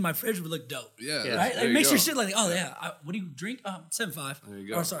having this in my fridge would look dope. Yeah. Right? It makes your shit like, what do you drink? 7.5. There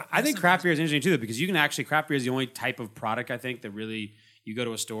you go. Oh, sorry. I think craft beer is interesting too, because you can actually, craft beer is the only type of product, I think, that really, you go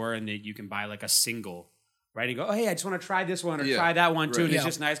to a store and you can buy like a single. Right, and go, oh, hey, I just want to try this one or try that one too. Right. And it's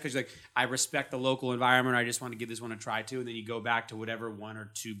just nice because like, I respect the local environment. I just want to give this one a try too. And then you go back to whatever one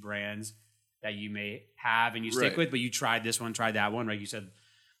or two brands that you may have and you stick with, but you tried this one, tried that one. Right, you said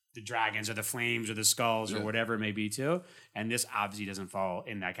the dragons or the flames or the skulls or whatever it may be too. And this obviously doesn't fall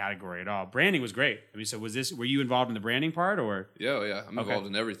in that category at all. Branding was great. I mean, so were you involved in the branding part or? Yeah, I'm involved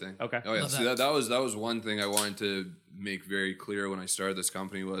in everything. Okay. Oh yeah. See, that was one thing I wanted to make very clear when I started this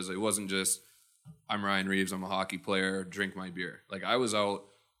company was it wasn't just, I'm Ryan Reaves, I'm a hockey player, drink my beer. Like I was out,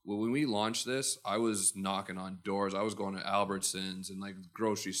 when we launched this, I was knocking on doors. I was going to Albertsons and like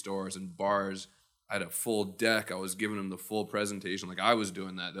grocery stores and bars. I had a full deck. I was giving them the full presentation. Like I was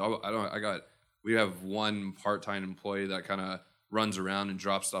doing that. We have one part-time employee that kind of runs around and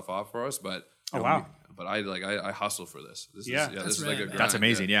drops stuff off for us, but I hustle for this. This is like a grind. That's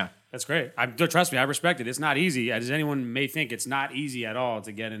amazing. Yeah. That's great. Trust me, I respect it. It's not easy. As anyone may think, it's not easy at all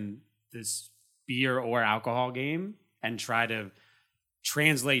to get in this beer or alcohol game and try to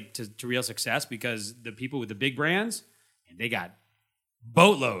translate to real success, because the people with the big brands, they got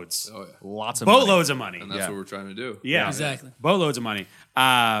boatloads. Oh, yeah. Lots of boatloads of money. And that's what we're trying to do. Yeah, exactly. Boatloads of money.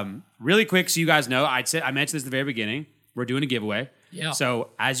 Really quick, so you guys know, I mentioned this at the very beginning. We're doing a giveaway. Yeah. So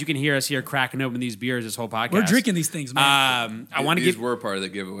as you can hear us here cracking open these beers this whole podcast. We're drinking these things, man. These were part of the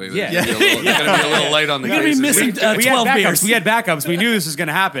giveaway. Yeah. They're going to be a little light on the We're going to be missing 12 beers. We had backups. We knew this was going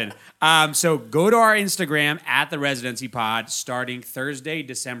to happen. So go to our Instagram at The Residency Pod starting Thursday,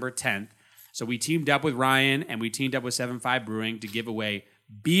 December 10th. So we teamed up with Ryan and we teamed up with 7.5 Brewing to give away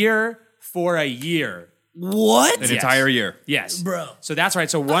beer for a year. What? An entire year. Yes. Bro. So that's right.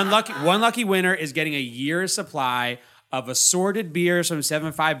 So one lucky winner is getting a year's supply of assorted beers from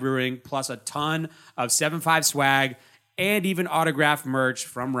 7.5 Brewing, plus a ton of 7.5 swag and even autographed merch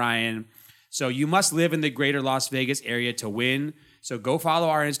from Ryan. So you must live in the greater Las Vegas area to win. So go follow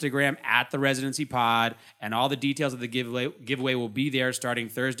our Instagram at The Residency Pod, and all the details of the giveaway will be there starting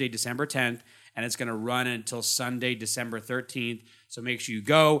Thursday, December 10th, and it's going to run until Sunday, December 13th. So make sure you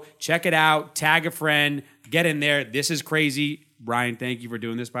go, check it out, tag a friend, get in there. This is crazy. Brian, thank you for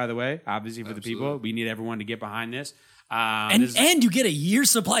doing this, by the way, obviously for the people. We need everyone to get behind this. And you get a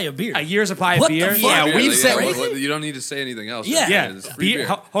year's supply of beer. A year's supply of beer. Yeah, we've said you don't need to say anything else. Yeah. Beer,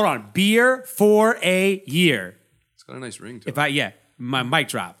 hold on. Beer for a year. It's got a nice ring to it. My mic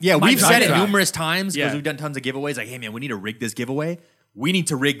drop. Yeah, we've said it numerous times because we've done tons of giveaways. Like, hey man, we need to rig this giveaway. We need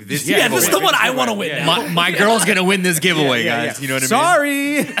to rig this giveaway. Yeah, this is the one I want to win. Yeah. My girl's gonna win this giveaway, guys. You know what I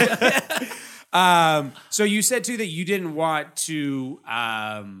mean? Sorry. So you said too that you didn't want to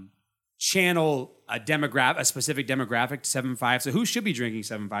channel a specific demographic to 7.5. So who should be drinking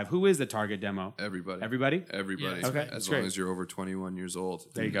 7.5? Who is the target demo? Everybody. Everybody? Everybody. Yeah, okay. As long as you're over 21 years old.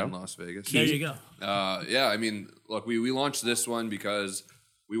 There you go. In Las Vegas. There you go. I mean, look, we launched this one because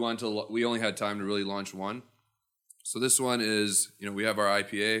we only had time to really launch one. So this one is, we have our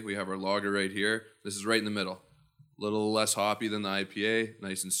IPA, we have our lager right here. This is right in the middle. A little less hoppy than the IPA,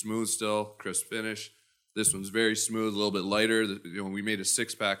 nice and smooth still, crisp finish. This one's very smooth, a little bit lighter. We made a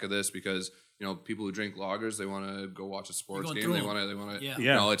 6-pack of this because people who drink lagers, they want to go watch a sports game. They want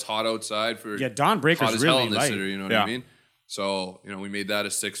to. It's hot outside for Dawn Breaker's hot as really hell in this light. city. You know what I mean? So we made that a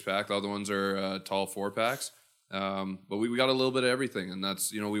 6-pack. The other ones are tall 4-packs. But we got a little bit of everything, and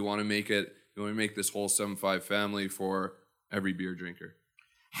that's we want to make it. We want to make this whole 7.5 family for every beer drinker.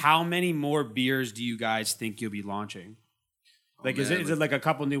 How many more beers do you guys think you'll be launching? Is it like a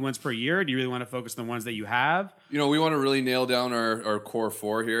couple new ones per year? Do you really want to focus on the ones that you have? We want to really nail down our core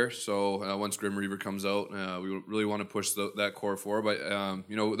 4 here. So once Grim Reaper comes out, we really want to push that core 4. But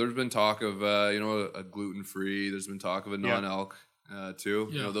there's been talk of a gluten-free. There's been talk of a non-alc too.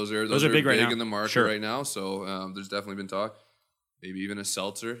 Yeah. Those are big right in the market right now. So there's definitely been talk. Maybe even a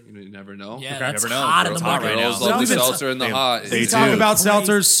seltzer. You never know. Yeah, that's hot in the market right now. Love the seltzer in the hot. They talk about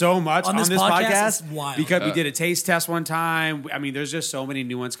seltzers so much on this podcast wild. because we did a taste test one time. I mean, there's just so many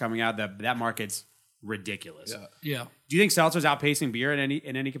new ones coming out that market's ridiculous. Yeah. Do you think seltzer's outpacing beer in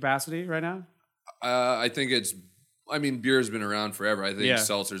any capacity right now? I think beer's been around forever. I think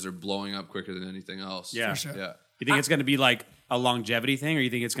seltzers are blowing up quicker than anything else. Yeah. For sure. Yeah. You think it's going to be like a longevity thing, or you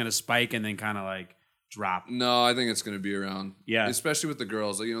think it's going to spike and then kind of like drop? No, I think it's going to be around. Yeah. Especially with the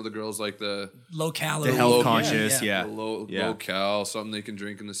girls. Like, the girls like the low calorie, the health conscious. Yeah. low cal, something they can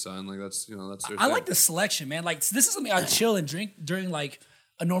drink in the sun. Like that's their thing. I like the selection, man. Like this is something I'd chill and drink during like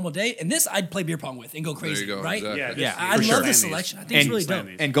a normal day, and this I'd play beer pong with and go crazy, There you go, right? exactly. I love the selection. I think it's really dope.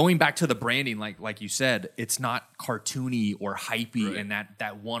 And going back to the branding, like you said, it's not cartoony or hypey and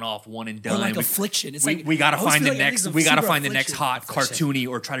that one-off, one and done. Or like affliction. It's like we gotta I always find feel the like next. everything's a We gotta super find the next affliction. hot cartoony,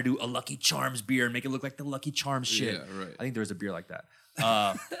 or try to do a Lucky Charms beer and make it look like the Lucky Charms shit. Yeah, right. I think there's a beer like that.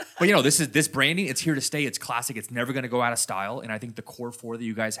 But this branding, it's here to stay. It's classic. It's never going to go out of style. And I think the core four that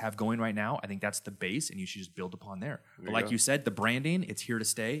you guys have going right now, I think that's the base, and you should just build upon there. But like you said, the branding, it's here to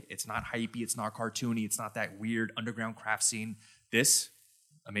stay. It's not hypey. It's not cartoony. It's not that weird underground craft scene.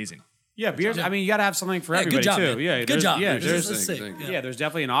 Amazing. Yeah, beers. I mean, you got to have something for everybody good job, too. man. Yeah, Good job. Yeah, This there's is sick. there's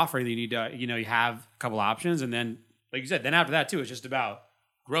definitely an offering that you need to. You have a couple options, and then like you said, then after that too, it's just about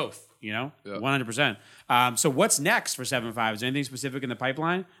growth. 100%. So what's next for 7.5? Is there anything specific in the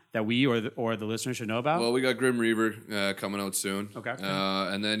pipeline that we or the listeners should know about? Well, we got Grim Reaver coming out soon. Okay.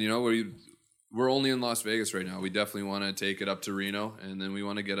 And then we're only in Las Vegas right now. We definitely want to take it up to Reno, and then we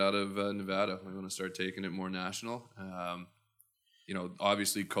want to get out of Nevada. We want to start taking it more national.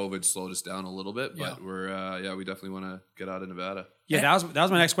 Obviously COVID slowed us down a little bit, but we definitely want to get out of Nevada. Yeah, that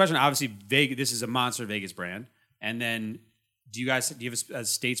was my next question. Obviously, Vegas. This is a monster Vegas brand, and then. Do you have a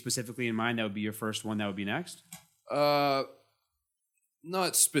state specifically in mind that would be your first one that would be next? Not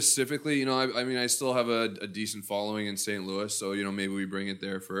specifically. I still have a decent following in St. Louis, so maybe we bring it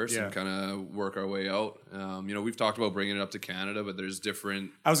there first and kind of work our way out. We've talked about bringing it up to Canada, but there's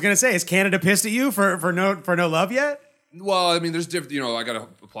different. I was gonna say, is Canada pissed at you for no love yet? Well, there's different. I got to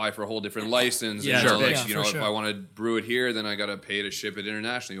apply for a whole different license. Yeah, if I want to brew it here, then I got to pay to ship it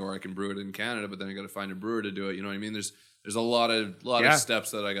internationally, or I can brew it in Canada, but then I got to find a brewer to do it. You know what I mean? There's a lot of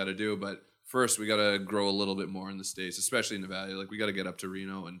steps that I got to do, but first we got to grow a little bit more in the States, especially in Nevada. Like we got to get up to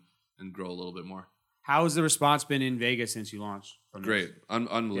Reno and grow a little bit more. How has the response been in Vegas since you launched? Great,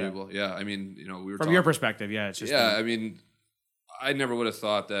 unbelievable. Yeah, we were from your perspective. Yeah, it's just I never would have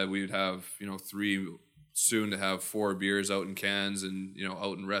thought that we'd have 3, soon to have 4 beers out in cans and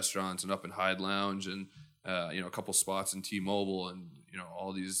out in restaurants and up in Hyde Lounge and a couple spots in T-Mobile and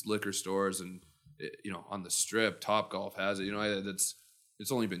all these liquor stores and. On the Strip, Topgolf has it.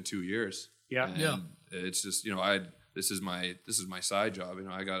 It's only been 2 years. Yeah, and it's just this is my side job.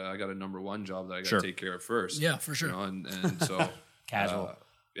 I got a number one job that I got to take care of first. Yeah, for sure. And so casual.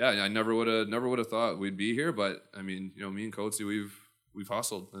 I never would have thought we'd be here, but me and Coatsy, we've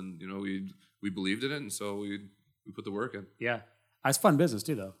hustled and we believed in it, and so we put the work in. Yeah. It's fun business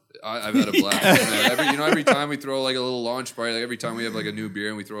too, though. I've had a blast. Every time we throw like a little launch party, like every time we have like a new beer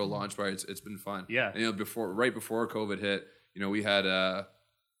and we throw a launch party, it's been fun. Yeah. And, right before COVID hit, we had a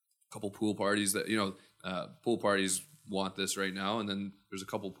couple pool parties that pool parties want this right now, and then there's a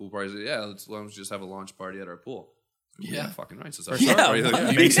couple pool parties that let's just have a launch party at our pool. Yeah, fucking right. So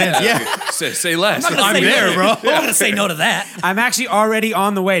makes sense. Yeah, say less. I'm there, bro. I'm not gonna say no to that. I'm actually already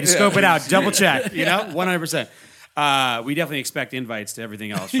on the way to scope it out, double check. 100%. We definitely expect invites to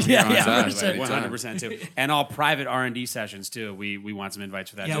everything else. From here on out, 100% too, and all private R&D sessions too. We want some invites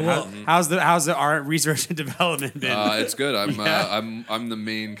for that. Yeah, too. well, how's the art research and development been? It's good. I'm the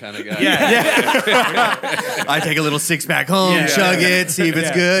main kind of guy. I take a little 6-pack home, chug it, see if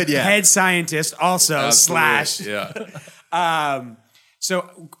it's good. Yeah, head scientist also Absolutely.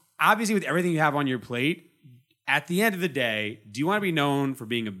 So obviously, with everything you have on your plate. At the end of the day, do you want to be known for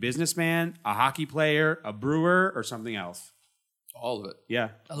being a businessman, a hockey player, a brewer, or something else? All of it. Yeah.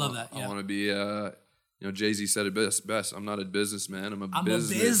 I love that. Yeah. I want to be, Jay-Z said it best. I'm not a businessman. I'm a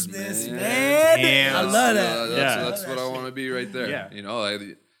businessman. Damn. I love that. That's what I want to be right there. Yeah.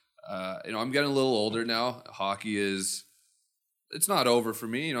 I'm getting a little older now. Hockey it's not over for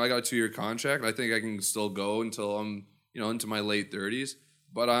me. I got a 2-year contract. I think I can still go until I'm, into my late 30s.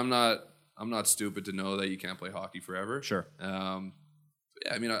 But I'm not stupid to know that you can't play hockey forever. Sure. I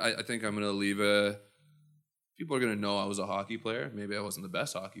think I'm going to leave people are going to know I was a hockey player. Maybe I wasn't the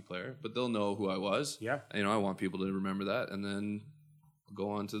best hockey player, but they'll know who I was. Yeah. I want people to remember that. And then I'll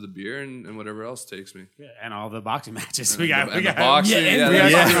go on to the beer and whatever else takes me. Yeah, and all the boxing matches. We got boxing.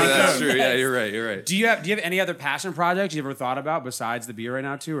 That's true. Yeah, you're right. Do you have any other passion projects you ever thought about besides the beer right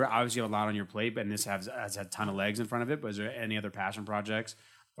now too? Or obviously you have a lot on your plate, but this has a ton of legs in front of it. But is there any other passion projects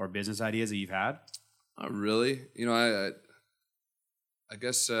or business ideas that you've had? Not really. I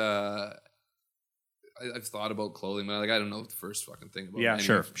guess I've thought about clothing, but like I don't know the first fucking thing about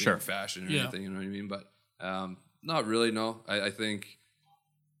fashion or anything. You know what I mean? But not really. No, I think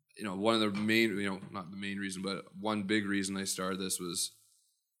one of the main, not the main reason, but one big reason I started this was,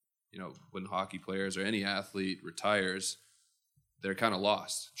 when hockey players or any athlete retires, they're kind of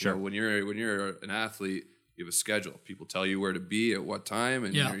lost. Sure. When you're an athlete, you have a schedule. People tell you where to be at what time,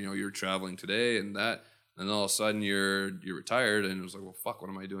 and you're traveling today and that. And then all of a sudden you're retired, and it was like, well, fuck, what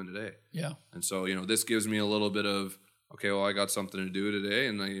am I doing today? Yeah. And so this gives me a little bit of, okay, well, I got something to do today,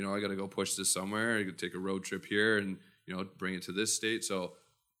 and I got to go push this somewhere. I could take a road trip here, and bring it to this state. So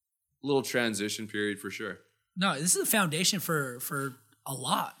a little transition period for sure. No, this is a foundation for a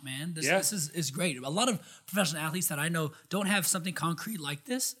lot, man. This is great. A lot of professional athletes that I know don't have something concrete like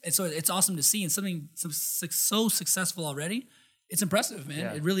this, and so it's awesome to see. And something so successful already, it's impressive, man.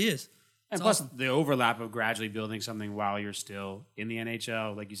 Yeah. It really is. And plus the overlap of gradually building something while you're still in the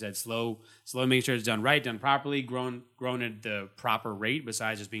NHL, like you said, slow, making sure it's done right, done properly, grown at the proper rate,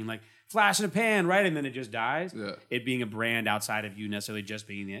 besides just being like flash in a pan, right, and then it just dies. Yeah. It being a brand outside of you necessarily just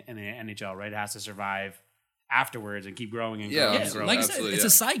being in the NHL, right? It has to survive afterwards and keep growing and growing. Yeah, like I said, it's a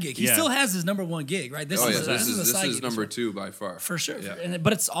side gig. He still has his number one gig, right? This is number two by far. For sure. Yeah.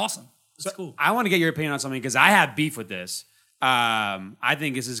 But it's awesome. It's cool. I want to get your opinion on something because I have beef with this. I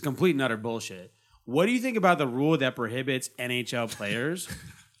think this is complete and utter bullshit. What do you think about the rule that prohibits NHL players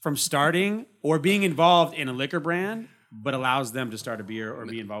from starting or being involved in a liquor brand, but allows them to start a beer or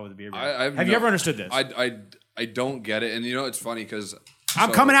be involved with a beer brand? Have you ever understood this? I don't get it. And it's funny because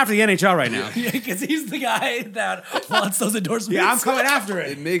I'm coming after the NHL right now. Yeah, because he's the guy that wants those endorsements. Yeah, I'm coming after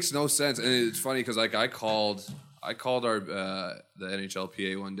it. It makes no sense. And it's funny because like I called our the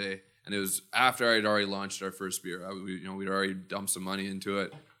NHLPA one day. And it was after I had already launched our first beer. We'd already dumped some money into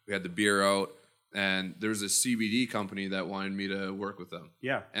it. We had the beer out, and there was a CBD company that wanted me to work with them.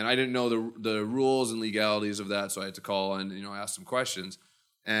 Yeah. And I didn't know the rules and legalities of that, so I had to call and ask some questions.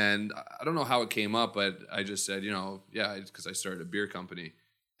 And I don't know how it came up, but I just said, because I started a beer company.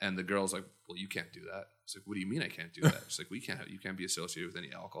 And the girl's like, well, you can't do that. It's like, what do you mean I can't do that? She's like, you can't be associated with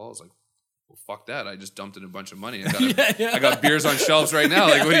any alcohol. I was like, well, fuck that. I just dumped in a bunch of money. I got beers on shelves right now.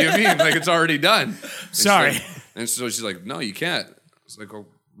 Like, what do you mean? Like, it's already done. Sorry. And so she's like, no, you can't. I was like, oh,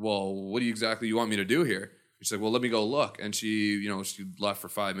 well, what do you exactly want me to do here? She's like, well, let me go look. And she left for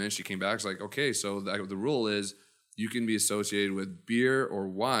 5 minutes. She came back. She's like, okay, so the rule is you can be associated with beer or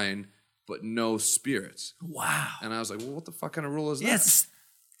wine, but no spirits. Wow. And I was like, well, what the fuck kind of rule is that? Yes.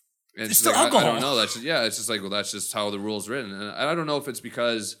 And it's she's like, alcohol. I don't know. It's just like, well, that's just how the rule's written. And I don't know if it's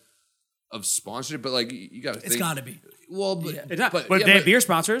because of sponsorship, but like you got to think. It's got to be. Well, but it's not. But they have beer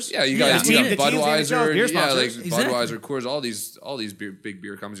sponsors. Yeah, you got Budweiser, beer sponsors. Budweiser, Coors, all these big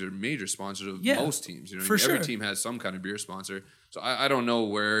beer companies are major sponsors of most teams. Every team has some kind of beer sponsor. So I don't know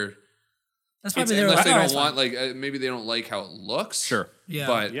where. That's probably unless they don't want maybe they don't like how it looks. Sure. Yeah.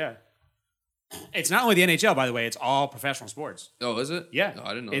 But it's not only the NHL, by the way. It's all professional sports. Oh, is it? Yeah. No, I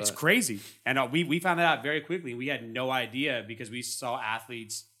didn't know. It's crazy, and we found that out very quickly. We had no idea because we saw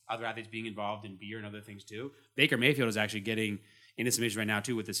other athletes being involved in beer and other things too. Baker Mayfield is actually getting into some issues right now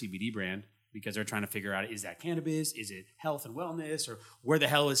too with the CBD brand because they're trying to figure out, is that cannabis? Is it health and wellness? Or where the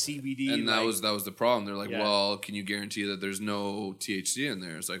hell is CBD? And that was the problem. They're like, well, can you guarantee that there's no THC in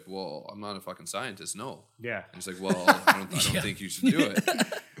there? It's like, well, I'm not a fucking scientist. No. Yeah. And it's like, well, I don't think you should do it.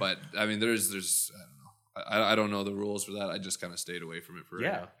 But I mean, there's I don't know. I don't know the rules for that. I just kind of stayed away from it for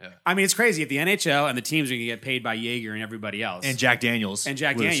right now. Yeah. I mean, it's crazy if the NHL and the teams are going to get paid by Jaeger and everybody else. And Jack Daniels.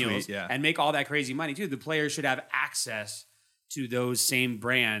 Sweet, and make all that crazy money too. The players should have access to those same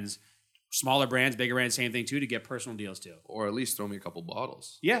brands, smaller brands, bigger brands, same thing too, to get personal deals too. Or at least throw me a couple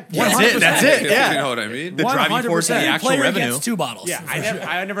bottles. Yeah. That's it. Yeah. You know what I mean? The driving force of the actual player revenue. Gets 2 bottles. Yeah.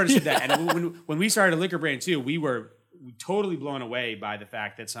 I never understood that. And when we started a liquor brand too, we were totally blown away by the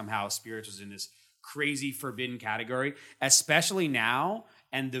fact that somehow spirits was in this crazy forbidden category, especially now.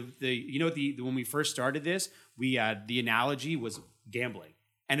 And when we first started this, the analogy was gambling.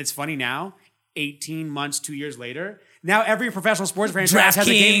 And it's funny now, 18 months, 2 years later, now every professional sports franchise has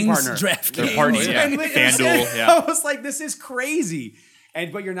a gaming partner. Their parties, FanDuel. Yeah. I was like, this is crazy.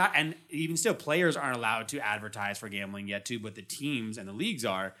 But you're not, and even still, players aren't allowed to advertise for gambling yet too, but the teams and the leagues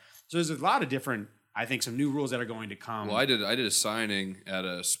are. So there's a lot of different, I think, some new rules that are going to come. Well, I did a signing at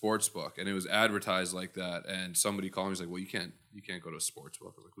a sports book, and it was advertised like that. And somebody called me, was like, "Well, you can't go to a sports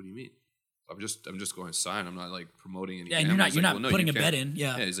book." I was like, "What do you mean?" I'm just going to sign. I'm not like promoting any. Yeah, and you're not putting a bet in.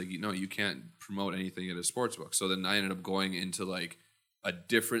 Yeah. Yeah, he's like, no, you can't promote anything at a sports book. So then I ended up going into like a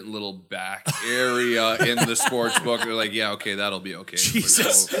different little back area in the sports book. They're like, yeah, okay, that'll be okay.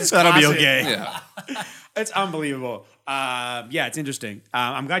 Jesus, that'll be okay. Yeah. It's unbelievable. Yeah, it's interesting.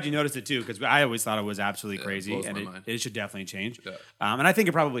 I'm glad you noticed it too, because I always thought it was absolutely crazy, and it should definitely change. Yeah. And I think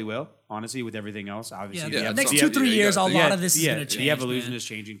it probably will, honestly, with everything else. Obviously, the next 2-3 years, a lot of this is going to change. The evolution is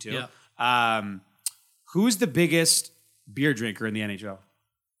changing too. Yeah. Who's the biggest beer drinker in the NHL?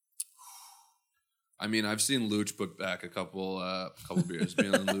 I mean, I've seen Luch put back a couple beers.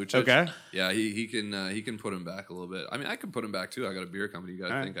 Milan Lucic. Okay. Yeah, he can put him back a little bit. I mean, I can put him back too. I got a beer company. You got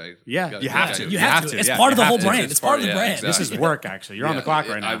to think I. Yeah, you have to. You have to. It's part of the whole brand. It's part of the brand. Exactly. This is work, actually. You're on the clock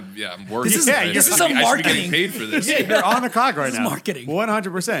right now. I'm working. This is I a marketing. should be getting paid for this. You're on the clock right now. This is marketing.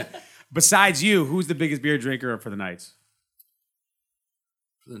 100%. Besides you, who's the biggest beer drinker for the Knights?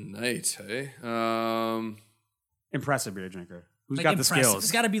 For the Knights, hey. Impressive beer drinker. Who's Like got impressive. the skills?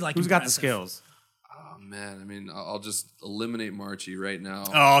 It's got to be like Who's got the impressive. skills? Oh man, I mean, I'll just eliminate Marchie right now.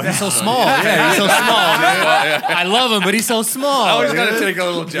 Oh, he's so small. Yeah, he's so small, dude. I love him, but he's so small. I always got to take a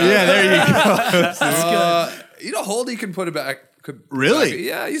little jab. Yeah, there you go. You know, Holdy can put it back. Really?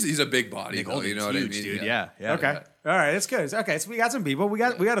 Yeah, he's a big body. Big though, Holdy's you know what huge, I mean? dude. Yeah. Okay. All right, that's good. Okay, so we got some people. We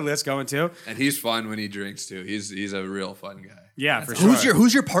got a list going too. And he's fun when he drinks too. He's a real fun guy. Yeah, for sure.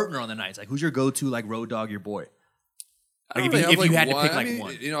 Who's your partner on the Knights? Like, who's your go-to like road dog, your boy? Like if you had to pick like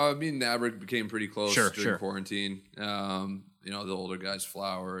one. You know, me and Nabrick became pretty close during quarantine. You know, the older guys,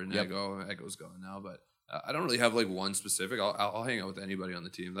 Flower and Echo's gone now, but I don't really have like one specific. I'll hang out with anybody on the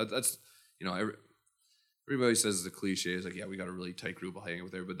team. That's you know, everybody says the cliche is like, yeah, we got a really tight group. I'll hang out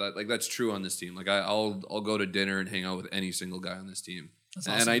with everybody, but that's true on this team. Like I'll go to dinner and hang out with any single guy on this team. That's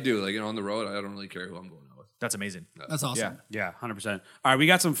awesome. And I do, like, you know, on the road, I don't really care who I'm going out with. That's amazing. That's awesome. Yeah, 100%. All right, we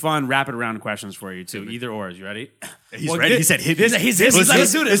got some fun rapid round questions for you too. Either or. You ready? He's ready. He said, "Hit me."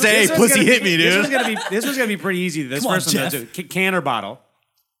 Let's do this. Hey, pussy, hit me, dude. This was gonna be pretty easy. This Come on, first one, Jeff. can or bottle?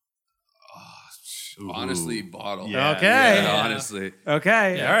 Honestly, bottle. Yeah. Okay. Yeah, honestly.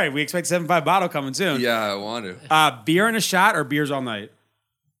 Okay. Yeah. All right. We expect 7.5 bottle coming soon. Yeah, I want to. Beer and a shot or beers all night?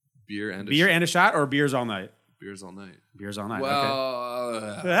 Beer and Beers all night. Beers all night. Well,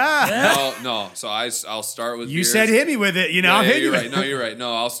 okay. no. So I'll start with. You beers. said hit me with it. You know, Yeah, hit you're you. right. No, you're right.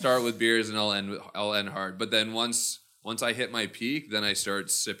 No, I'll start with beers and I'll end hard. But then once I hit my peak, then I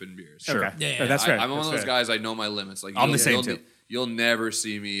start sipping beers. Sure. Yeah. Yeah, that's fair. I'm one that's of those fair. guys. I know my limits. Like I'm the same too. You'll never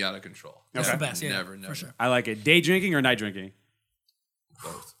see me out of control. That's Okay. the best. Yeah, Never. for sure. I like it. Day drinking or night drinking?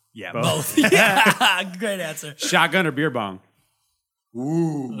 Both. Yeah, Both. Yeah, great answer. Shotgun or beer bong?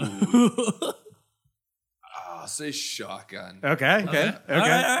 Ooh. I'll say shotgun. Okay.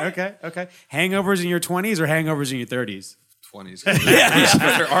 Okay. Hangovers in your 20s or hangovers in your 30s? 20s.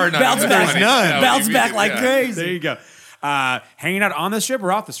 There are none. Bounce back. None. Bounce back like crazy. There you go. Hanging out on the strip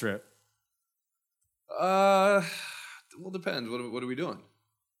or off the strip? Well, depends. What are we doing?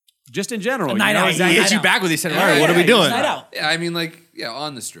 Just in general. night out. exactly. He hit Night you out. back with. He said, "All right, what are we doing?" Night out. Yeah, I mean, like,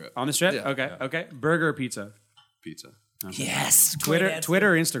 on the strip. On the strip? Yeah. Okay. Burger or pizza? Pizza. Yes. Great answer.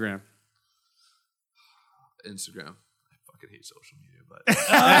 Twitter or Instagram? Instagram. I fucking hate social media, but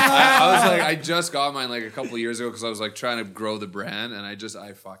I was like, I just got mine like a couple of years ago because I was like trying to grow the brand, and I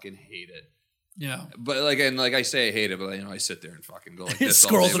fucking hate it. Yeah. But like, and like I say I hate it, but you know, I sit there and fucking go like this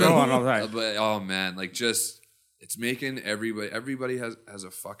Scroll all day. through. Go on all the time. But oh man, like it's making everybody has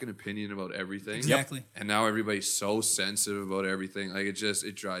a fucking opinion about everything. Exactly. And now everybody's so sensitive about everything. Like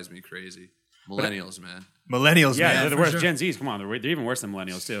it drives me crazy. Millennials, man. Millennials, Yeah, man. they're the for worst. sure. Gen Zs, come on. They're even worse than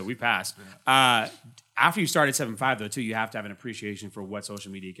millennials, too. We passed. After you started 7.5, though, too, you have to have an appreciation for what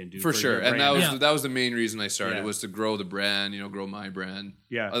social media can do. For sure. your And brand. that was the main reason I started, Yeah. was to grow the brand, grow my brand.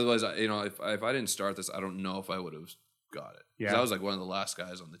 Yeah. Otherwise, if I didn't start this, I don't know if I would have got it. Yeah. I was like one of the last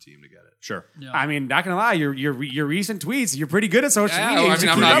guys on the team to get it. Sure. Yeah. I mean, not going to lie, your recent tweets, you're pretty good at social Yeah, media. well, You I should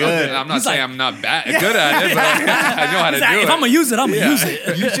mean, keep up with it. I'm not saying I'm not good at it, but I know how to do it. If I'm going to use it, I'm going to use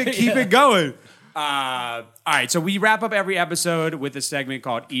it. You should keep it going. All right, so we wrap up every episode with a segment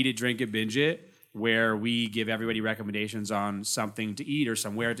called Eat It, Drink It, Binge It, where we give everybody recommendations on something to eat or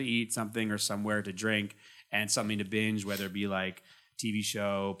somewhere to eat, something or somewhere to drink, and something to binge, whether it be like TV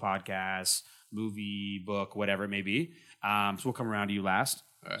show, podcast, movie, book, whatever it may be. So we'll come around to you last.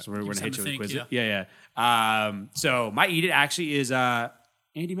 right. So we're going to hit you with a quiz. yeah. Yeah. So my Eat It actually is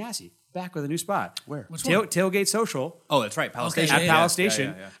Andy Massey. Back with a new spot. Where? Which one? Tailgate Social. Oh, that's right. Palace Okay, Station. At yeah, Palace yeah.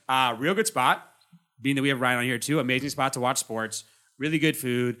 Station. Yeah. Real good spot. Being that we have Ryan on here too. Amazing spot to watch sports. Really good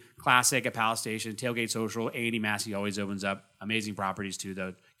food. Classic at Palace Station. Tailgate Social. Andy Massey always opens up. Amazing properties too,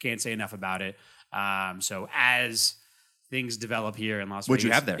 though. Can't say enough about it. So as things develop here in Las Vegas. What'd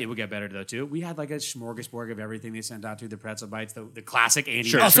you have there? It will get better though too. We had like a smorgasbord of everything they sent out to, the pretzel bites, the classic Andy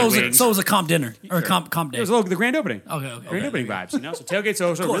Sure. Massey So wings. it was a comp dinner or comp day. It was the grand opening. Okay. Grand opening vibes, So Tailgate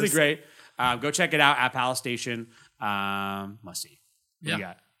Social, really great. Go check it out at Palace Station. Must see. What do you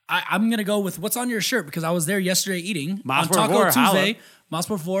got? I'm going to go with what's on your shirt because I was there yesterday eating on Mas Taco por Tuesday. Mas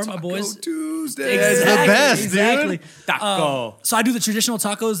por favor, my boys. Tuesday. Exactly, the best, exactly. dude. Taco. So I do the traditional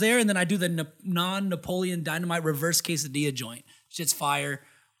tacos there, and then I do the non-Napoleon Dynamite reverse quesadilla joint. Shit's fire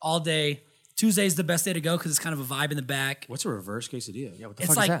all day. Tuesday's the best day to go because it's kind of a vibe in the back. What's a reverse quesadilla? Yeah, what the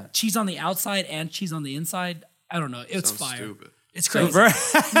It's fuck is like that? cheese on the outside and cheese on the inside. I don't know. It's Sounds fire. stupid. It's crazy.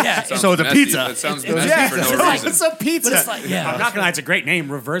 Reverse. Yeah. So the Messy. pizza. That sounds It's- messy yeah, for it's no like- reason. It's a pizza. But it's like, yeah. I'm not gonna lie, it's a great name.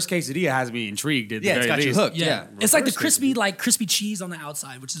 Reverse quesadilla has me intrigued. At the Yeah, it's very got you least. hooked. Yeah. Yeah. It's like the crispy cheese on the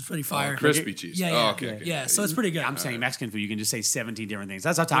outside, which is pretty fire. Crispy cheese. Yeah, Oh, yeah. okay. Yeah, so it's pretty good. I'm saying Mexican food, you can just say 17 different things.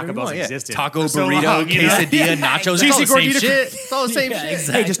 That's how Taco Bell's Yeah. existed. Taco, for so burrito, long, you know? quesadilla, nachos. It's all Cheesy the same gordita. shit. It's all the same Yeah, shit.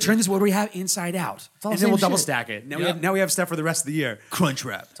 exactly. Hey, just turn this what we have inside out. all And the then we'll same double shit. stack it. Yep. Now we have stuff for the rest of the year. Crunch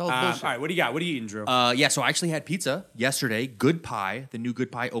wrap. It's all All bullshit. right, what do you got? What are you eating, Drew? Yeah, so I actually had pizza yesterday. Good Pie, the new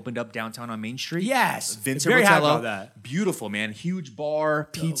Good Pie opened up downtown on Main Street. Yes. Vince Very happy Rotello. about that. Beautiful, man. Huge bar,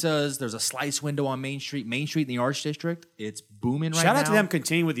 pizzas. There's a slice window on Main Street in the Arts District. It's booming right now. Shout out to them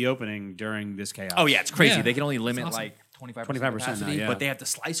continuing with the opening during this chaos. Oh, yeah, it's crazy. Yeah. They can only limit awesome. like 25% 25% capacity, now, yeah. but they have the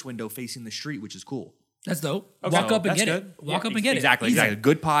slice window facing the street, which is cool. That's dope. Okay. Walk up and That's get good. it. Walk Yeah, up and get Exactly, it. Easy. exactly.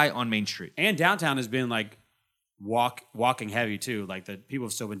 Good Pie on Main Street. And downtown has been like walking heavy too. Like the people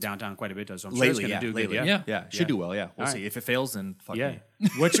have still been downtown quite a bit though. So I'm sure it's Lately, gonna yeah. do Lately, good. Yeah. Yeah, should do well, yeah. We'll All see. right. If it fails, then fuck Yeah. me.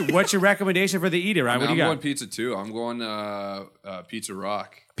 What's your recommendation for the eater, Ryan? What do I'm you going got? pizza too. I'm going Pizza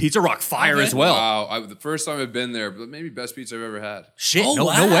Rock. Pizza Rock fire Okay. as well. Wow, the first time I've been there, but maybe best pizza I've ever had. Shit, Oh, no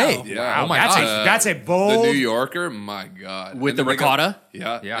wow. way. Yeah. Oh my That's god. that's a bold. The New Yorker, my god. With And the then they got- ricotta?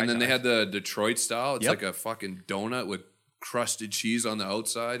 Yeah, Yeah, and then I- they had the Detroit style. It's Yep. like a fucking donut with crusted cheese on the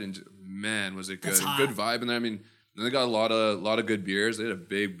outside, and man, was it good. That's hot. Good vibe in there. I mean, then they got a lot of good beers. They had a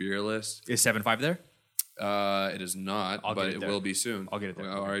big beer list. Is 7.5 there? It is not, I'll but get it it there. will be soon. I'll get it there.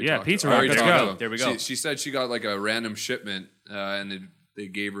 I already Yeah, talked Pizza I Rock, already let's talked go. to them. There we go. She said she got like a random shipment, and they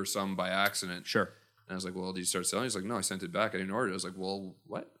gave her some by accident. Sure. And I was like, well, did you start selling? He's like, no, I sent it back. I didn't order it. I was like, well,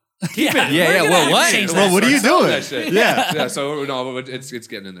 what? Yeah, Yeah, we're well, gonna what? change Well, that. what are you Start selling doing? that shit. Yeah. Yeah, so no, but it's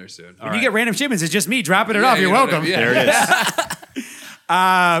getting in there soon. When you get random shipments, it's just me dropping it Yeah, off. You're you know what I welcome. mean? There it is.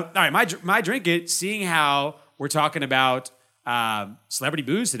 All right, my drink it. Seeing how we're talking about celebrity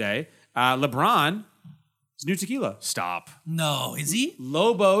booze today, LeBron, his new tequila, Stop. No, is he?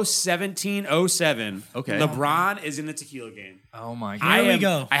 Lobo 1707. Okay. LeBron is in the tequila game. Oh my god. Here we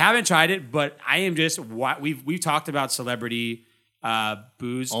go. I haven't tried it, but I am just we've talked about celebrity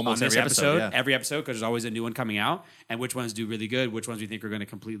booze Almost on this every episode, yeah. every episode because there's always a new one coming out, and which ones do really good, which ones we think are going to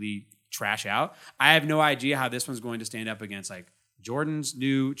completely trash out. I have no idea how this one's going to stand up against like Jordan's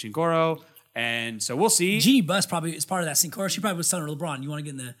new Chincoro, and so we'll see. Jeannie Buss probably is part of that scene. Cora, she probably was telling LeBron, you want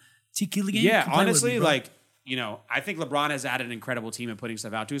to get in the tequila game? Yeah, Come play with honestly, me, bro. like, you know, I think LeBron has added an incredible team at putting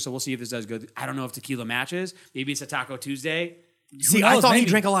stuff out too. So we'll see if this does good. I don't know if tequila matches. Maybe it's a Taco Tuesday. See, Who I knows, thought he maybe.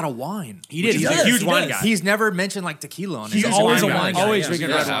 drank a lot of wine. He did. He's does, a huge he wine does. guy. He's never mentioned like tequila on He's his always a guy. wine guy. Always yeah. drinking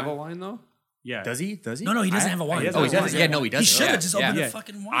Does red he have a wine. wine though? Yeah. Does he? Does he? No, he doesn't have a wine. he doesn't Oh, have he a doesn't. wine. Yeah, no, he doesn't. He should have Yeah. just Yeah. opened Yeah. a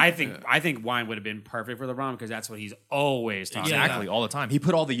fucking wine. I think wine would have been perfect for LeBron because that's what he's always talking Yeah. Exactly, all the time. He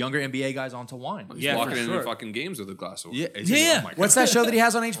put all the younger NBA guys onto wine. He's Yeah, walking for into sure. fucking games with a glass of wine. Yeah. Yeah. Oh my What's God. that show that he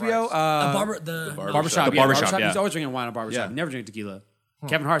has on HBO? Barbershop. Barbershop. The Yeah, Barbershop, yeah. He's always drinking wine at Barbershop. Yeah. He never drink tequila.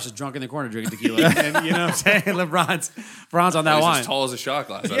 Kevin Hart's is drunk in the corner drinking tequila. And you know what I'm saying? LeBron's on that He's wine. as tall as a shot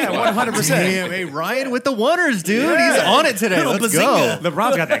glass. That's Yeah, why. 100%. Damn, hey, Ryan with the oneers, dude. He's on it today. Little Let's bazinga. go.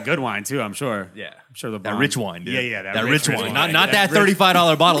 LeBron's got that good wine too, I'm sure. Yeah. I'm sure LeBron. That rich wine, dude. Yeah, That rich wine. Not that That rich-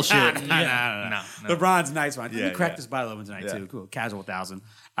 $35 bottle shit. No. LeBron's nice wine. Yeah, He cracked yeah. his bottle open tonight Yeah. too. Cool. Casual 1,000.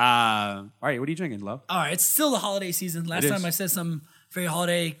 All right, what are you drinking, Lo? All right, it's still the holiday season. Last It is. time I said some very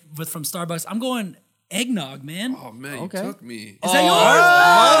holiday from Starbucks. I'm going eggnog, man. Oh man, Okay. you took me. Is that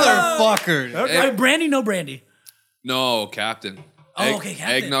yours? Motherfucker. Okay. Brandy, no brandy. No, Captain. Oh, okay,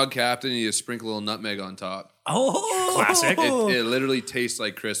 Captain. Eggnog Captain. You sprinkle a little nutmeg on top. Oh, Classic. It literally tastes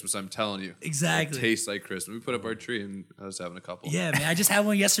like Christmas. I'm telling you. Exactly. It tastes like Christmas. We put up our tree and I was having a couple. Yeah, man. I just had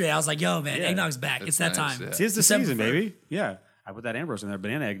one yesterday. I was like, yo, man, eggnog's back. It's that nice, time. yeah. Tis the December season, 1st. baby. Yeah. I put that Ambrose in there,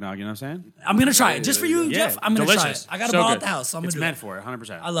 banana eggnog, you know what I'm saying? I'm going to try it. Just for you, Jeff, I'm going to try delicious. it. I got a So bottle good. at the house, so I'm going It's to do meant it. for it,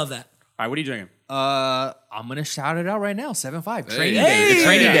 100%. I love that. All right, what are you drinking? I'm gonna shout it out right now. 7.5. Training Hey. day. It's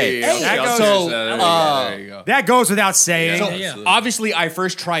training day. Hey. That goes- So, there you go. That goes without saying. So Yeah. obviously, I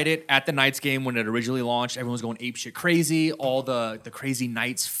first tried it at the Knights game when it originally launched. Everyone was going apeshit crazy. All the crazy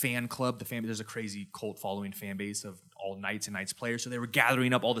Knights fan club, there's a crazy cult following fan base of all Knights and Knights players. So they were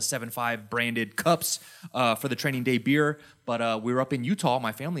gathering up all the 7.5 branded cups for the training day beer. But we were up in Utah,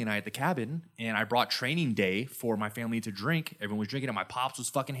 my family and I, at the cabin, and I brought training day for my family to drink. Everyone was drinking it. My pops was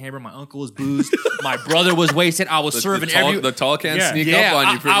fucking hammered. My uncle was boozed. My brother was wasted. I was serving the tall can Yeah. sneak up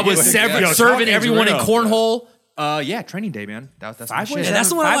on you. I was pretty quick. serving Yo, serving talking's everyone in real. cornhole. Yeah, Training Day, man. That's my shit. Yeah, that's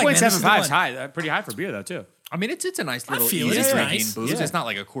the one I like, man. This is the 5.75 is one. high. Pretty high for beer, though, too. I mean, it's a nice little feel it. easy It's drinking nice. booze. Yeah. It's not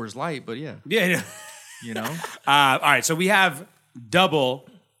like a Coors Light, but yeah, Yeah. you know. All right, so we have double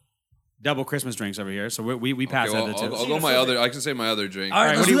Christmas drinks over here. So we passed Okay, that to I'll go my other. I can say my other drink. All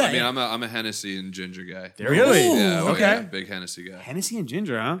right, let's do that. I mean, I'm a Hennessy and ginger guy. Really? Yeah, Okay. yeah, big Hennessy guy. Hennessy and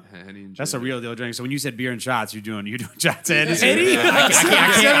ginger, huh? Henny and That's a ginger. real deal drink. So when you said beer and shots, you're doing shots of Hennessy.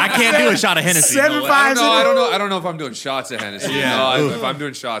 I can't do a shot of Hennessy. Seven No way. fives. I don't know if I'm doing shots of Hennessy. Yeah. No, if I'm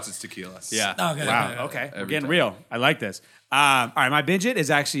doing shots, it's tequila. Yeah. Okay. Wow. Okay. We're Every getting time. real. I like this. All right, my binge it is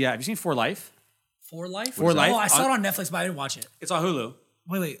actually. Have you seen For Life? For Life? For Life? Oh, I saw it on Netflix, but I didn't watch it. It's on Hulu.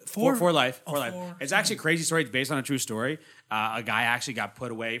 Wait. For Life. Oh, For Life. For- It's actually a crazy story. It's based on a true story. A guy actually got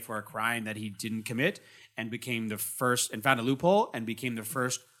put away for a crime that he didn't commit and became the first, and found a loophole and became the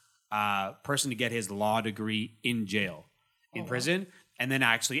first person to get his law degree in jail, in prison, and then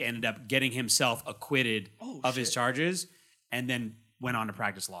actually ended up getting himself acquitted of his charges and then went on to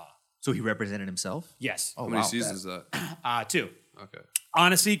practice law. So he represented himself. Yes. How many seasons is that? 2. Okay.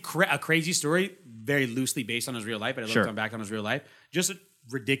 Honestly, a crazy story, very loosely based on his real life, but I love Sure. going back on his real life. Just a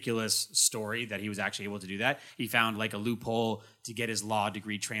ridiculous story that he was actually able to do that. He found like a loophole to get his law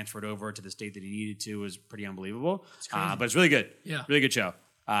degree transferred over to the state that he needed to. It was pretty unbelievable. But it's really good. Yeah. Really good show.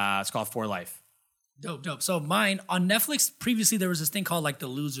 It's called For Life. Dope. So mine on Netflix, previously there was this thing called like The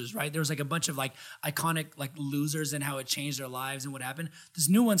Losers, right? There was like a bunch of like iconic like losers and how it changed their lives and what happened. This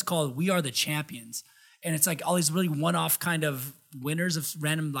new one's called We Are the Champions. And it's like all these really one-off kind of winners of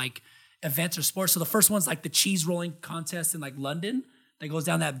random like events or sports. So the first one's like the cheese rolling contest in like London that goes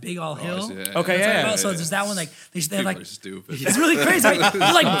down that big all hill. Okay, yeah. So there's that one like they have People like are stupid. it's really crazy. Like, they're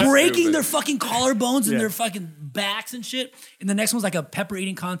like breaking Stupid. their fucking collarbones and Yeah. their fucking backs and shit. And the next one's like a pepper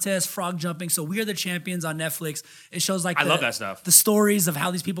eating contest, frog jumping. So We Are the Champions on Netflix. It shows like I love that stuff. The stories of how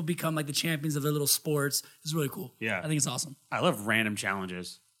these people become like the champions of their little sports. It's really cool. Yeah. I think it's awesome. I love random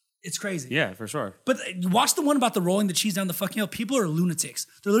challenges. It's crazy. Yeah, for sure. But watch the one about the rolling the cheese down the fucking hill. People are lunatics.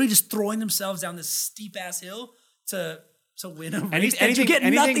 They're literally just throwing themselves down this steep ass hill to win a race that you get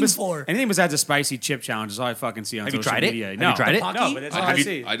nothing for. Anything besides a spicy chip challenge is all I fucking see on Have you social tried it? media. Have No. you tried it? No, but it's all I Have you-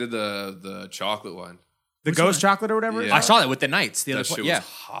 see. I did the chocolate one. The ghost chocolate or whatever? Yeah. I saw that with the Knights. The That other shit one. was Yeah.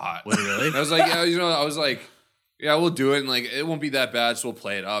 hot. Was it really? I was like, I was like, yeah, we'll do it, and like it won't be that bad, so we'll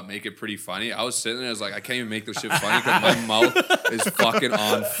play it up, make it pretty funny. I was sitting there, I was like, I can't even make this shit funny because my mouth is fucking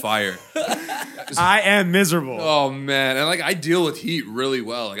on fire. I am miserable. Oh man, and like I deal with heat really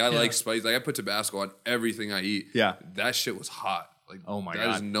well. Like I like spice. Like I put Tabasco on everything I eat. Yeah. that shit was hot. Like Oh my that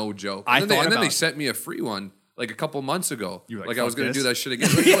is God. no joke. I And then, thought and then they about- sent me a free one like a couple months ago. You were like like, I was "Fuck gonna this." do that shit again.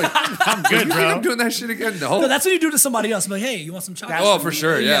 Like, I'm good, you think I'm bro. doing that shit again? No, No. that's what you do to somebody else. I'm like, hey, you want some chocolate? Oh, for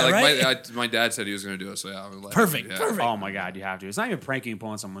sure. Yeah. Like right? my dad said he was gonna do it. So yeah. I'm like, Perfect. yeah. Perfect. Oh my God, you have to. It's not even pranking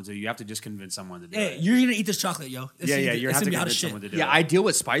upon someone to. You have to just convince someone to do Hey, it. you're gonna eat this chocolate, yo. Yeah, you're it's have to gonna be hot convince as shit. someone to do Yeah, it. I deal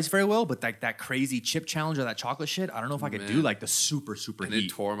with spice very well, but like that crazy chip challenge or that chocolate shit, I don't know if I could do like the super And heat. it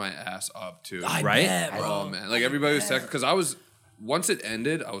tore my ass up too. I Right? bet, bro. Oh man, like everybody was texting because once it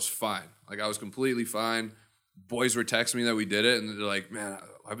ended, I was fine. Like I was completely fine. Boys were texting me that we did it, and they're like, "Man,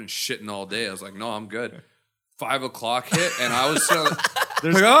 I've been shitting all day." I was like, "No, I'm good." 5 o'clock hit, and I was still like,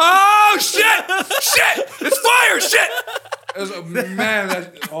 "Oh shit! It's fire! Shit!" It was man,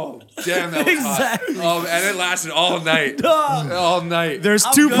 damn, that was Exactly. hot. And it lasted all night, all night. There's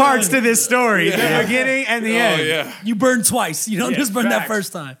I'm two good. parts to this story: the beginning and the end. yeah. You burn twice. You don't Yeah, just burn that facts.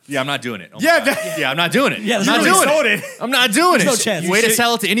 first time. Yeah, I'm not doing it. Oh my Yeah, God. that- Yeah, I'm not doing it. Yeah, I'm there's not no doing sold it. it. I'm not doing There's it. no chance. Way You to should-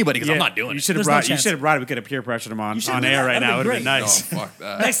 sell it to anybody because Yeah, I'm not doing You it. should have There's no brought. You chance. should have brought it. We could have peer pressured him on should've on done air that. right That'd now. It be would have been great. nice. Oh fuck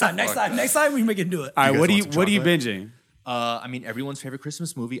that. Next time. Next time we make him do it. All right, guys what want some are you chocolate? binging? I mean, everyone's favorite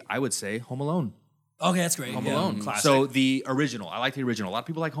Christmas movie, I would say Home Alone. Okay, that's great. Home Yeah. Alone. Classic. So the original. I like the original. A lot of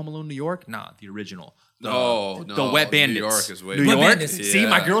people like Home Alone New York. Nah, the original. No, The no, Wet New Bandits. York is way New better. Wet York? Bandits. See,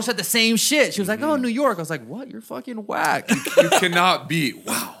 my Yeah. girl said the same shit. She was like, oh, New York. I was like, what? You're fucking whack. You cannot beat.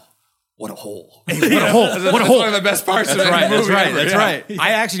 Wow, what a hole. What a hole. That's What a hole. one of the best parts of that right, movie. that's right, ever. that's Yeah. right. I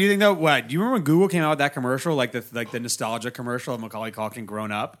actually do think though. What do you remember when Google came out with that commercial, like the nostalgia commercial of Macaulay Culkin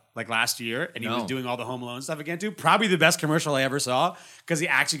grown up, like last year, and he was No. doing all the Home Alone stuff again too. Probably the best commercial I ever saw because he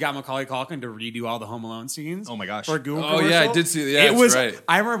actually got Macaulay Culkin to redo all the Home Alone scenes. Oh my gosh. For a Google Oh, yeah, commercial. I did see that. Yeah, it that's was. right.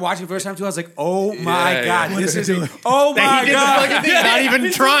 I remember watching it the first time too. I was like, oh my Yeah, God, yeah. this is. Oh my He did the God. fucking thing. Not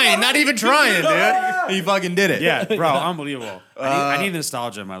even trying. Not even trying, dude. He fucking did it. Yeah, bro, unbelievable. I need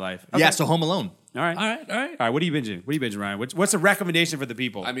nostalgia in my life. Yeah, so Home Alone. All right. All right. All right, what are you binging? What are you binging, Ryan? What's a recommendation for the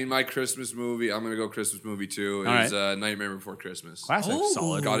people? I mean, my Christmas movie, I'm going to go Christmas movie too, All is right. Nightmare Before Christmas. Classic. Oh.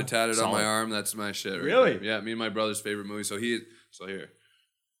 Solid. Got it tatted on my Solid. arm. That's my shit. Right Really? there. Yeah, me and my brother's favorite movie. So here.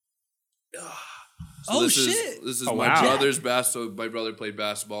 Oh, this shit. This is Oh, my wow. brother's basketball. My brother played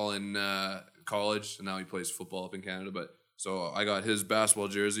basketball in college, and now he plays football up in Canada. But so I got his basketball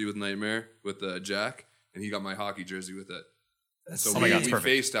jersey with Nightmare with Jack, and he got my hockey jersey with it. So we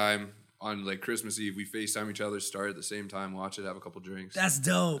FaceTime on like Christmas Eve. We FaceTime each other, start at the same time, watch it, have a couple drinks. That's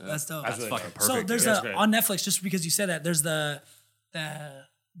dope. That's dope. That's really fucking perfect. So there's on Netflix, just because you said that, there's the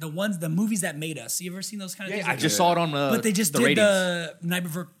movies that made us. You ever seen those kind of things? I just saw it on but they just did the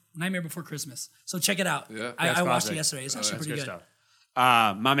Nightmare Before Christmas. So check it out. Yeah. I watched it yesterday. It's actually pretty good. Stuff.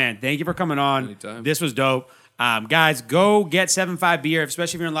 My man, thank you for coming on. Anytime. This was dope. Guys, go get 7.5 beer,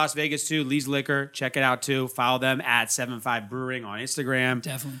 especially if you're in Las Vegas too. Lee's Liquor, check it out too. Follow them at 7.5 Brewing on Instagram.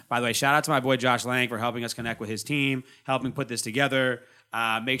 Definitely. By the way, shout out to my boy Josh Lang for helping us connect with his team, helping put this together.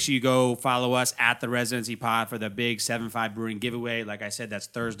 Make sure you go follow us at the Residency Pod for the big 7.5 Brewing giveaway. Like I said, that's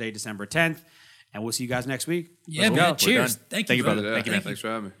Thursday, December 10th. And we'll see you guys next week. Yeah, man. Cheers. Thank you, brother. Yeah, Thank you, man. Thanks for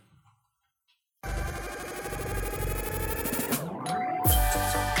having me.